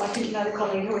 well, I didn't know the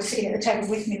colleague who was sitting at the table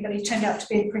with me, but he turned out to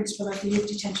be the principal of the Youth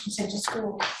Detention Centre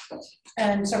school.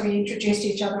 And so we introduced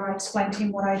each other. I explained to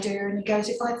him what I do, and he goes,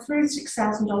 if I threw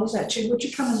 $6,000 at you, would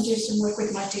you come and do some work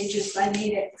with my teachers? They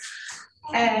need it.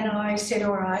 And I said,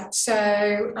 all right. So,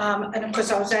 and of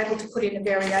course I was able to put in a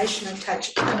variation and attach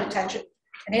it,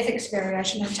 an ethics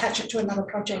variation, and attach it to another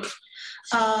project.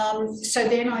 So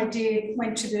then I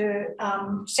went to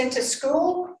the centre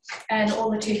school, and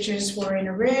all the teachers were in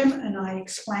a room, and I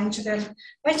explained to them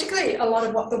basically a lot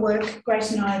of what the work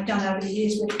Grace and I have done over the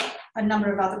years with a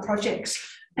number of other projects.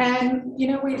 And, you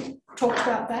know, we talked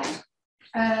about that.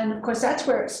 And of course, that's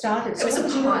where it started. So it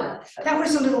was a pilot. That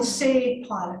was a little seed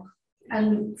pilot.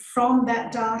 And from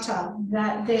that data,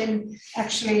 that then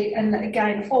actually, and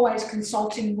again, always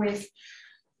consulting with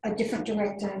a different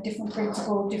director, a different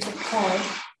principal, different college,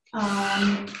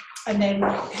 and then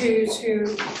who's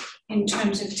who in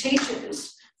terms of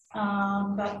teachers,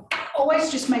 but always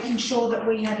just making sure that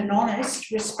we had an honest,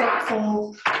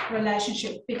 respectful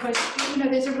relationship, because, you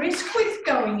know, there's a risk with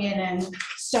going in and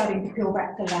starting to peel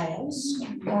back the layers,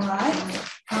 all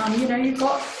right? You know, you've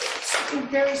got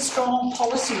very strong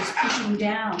policies pushing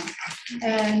down,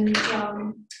 and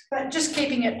but just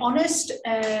keeping it honest,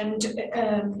 and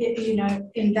you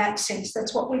know, in that sense,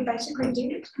 that's what we basically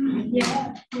did.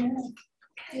 Yeah.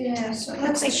 So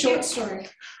that's a short story.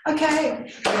 Okay.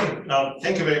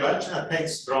 Thank you very much.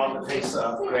 Thanks, Bron. Thanks,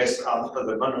 Grace, for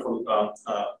the wonderful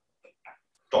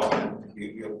talk.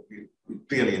 We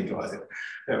really enjoyed it.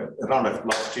 A round of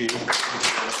applause to you.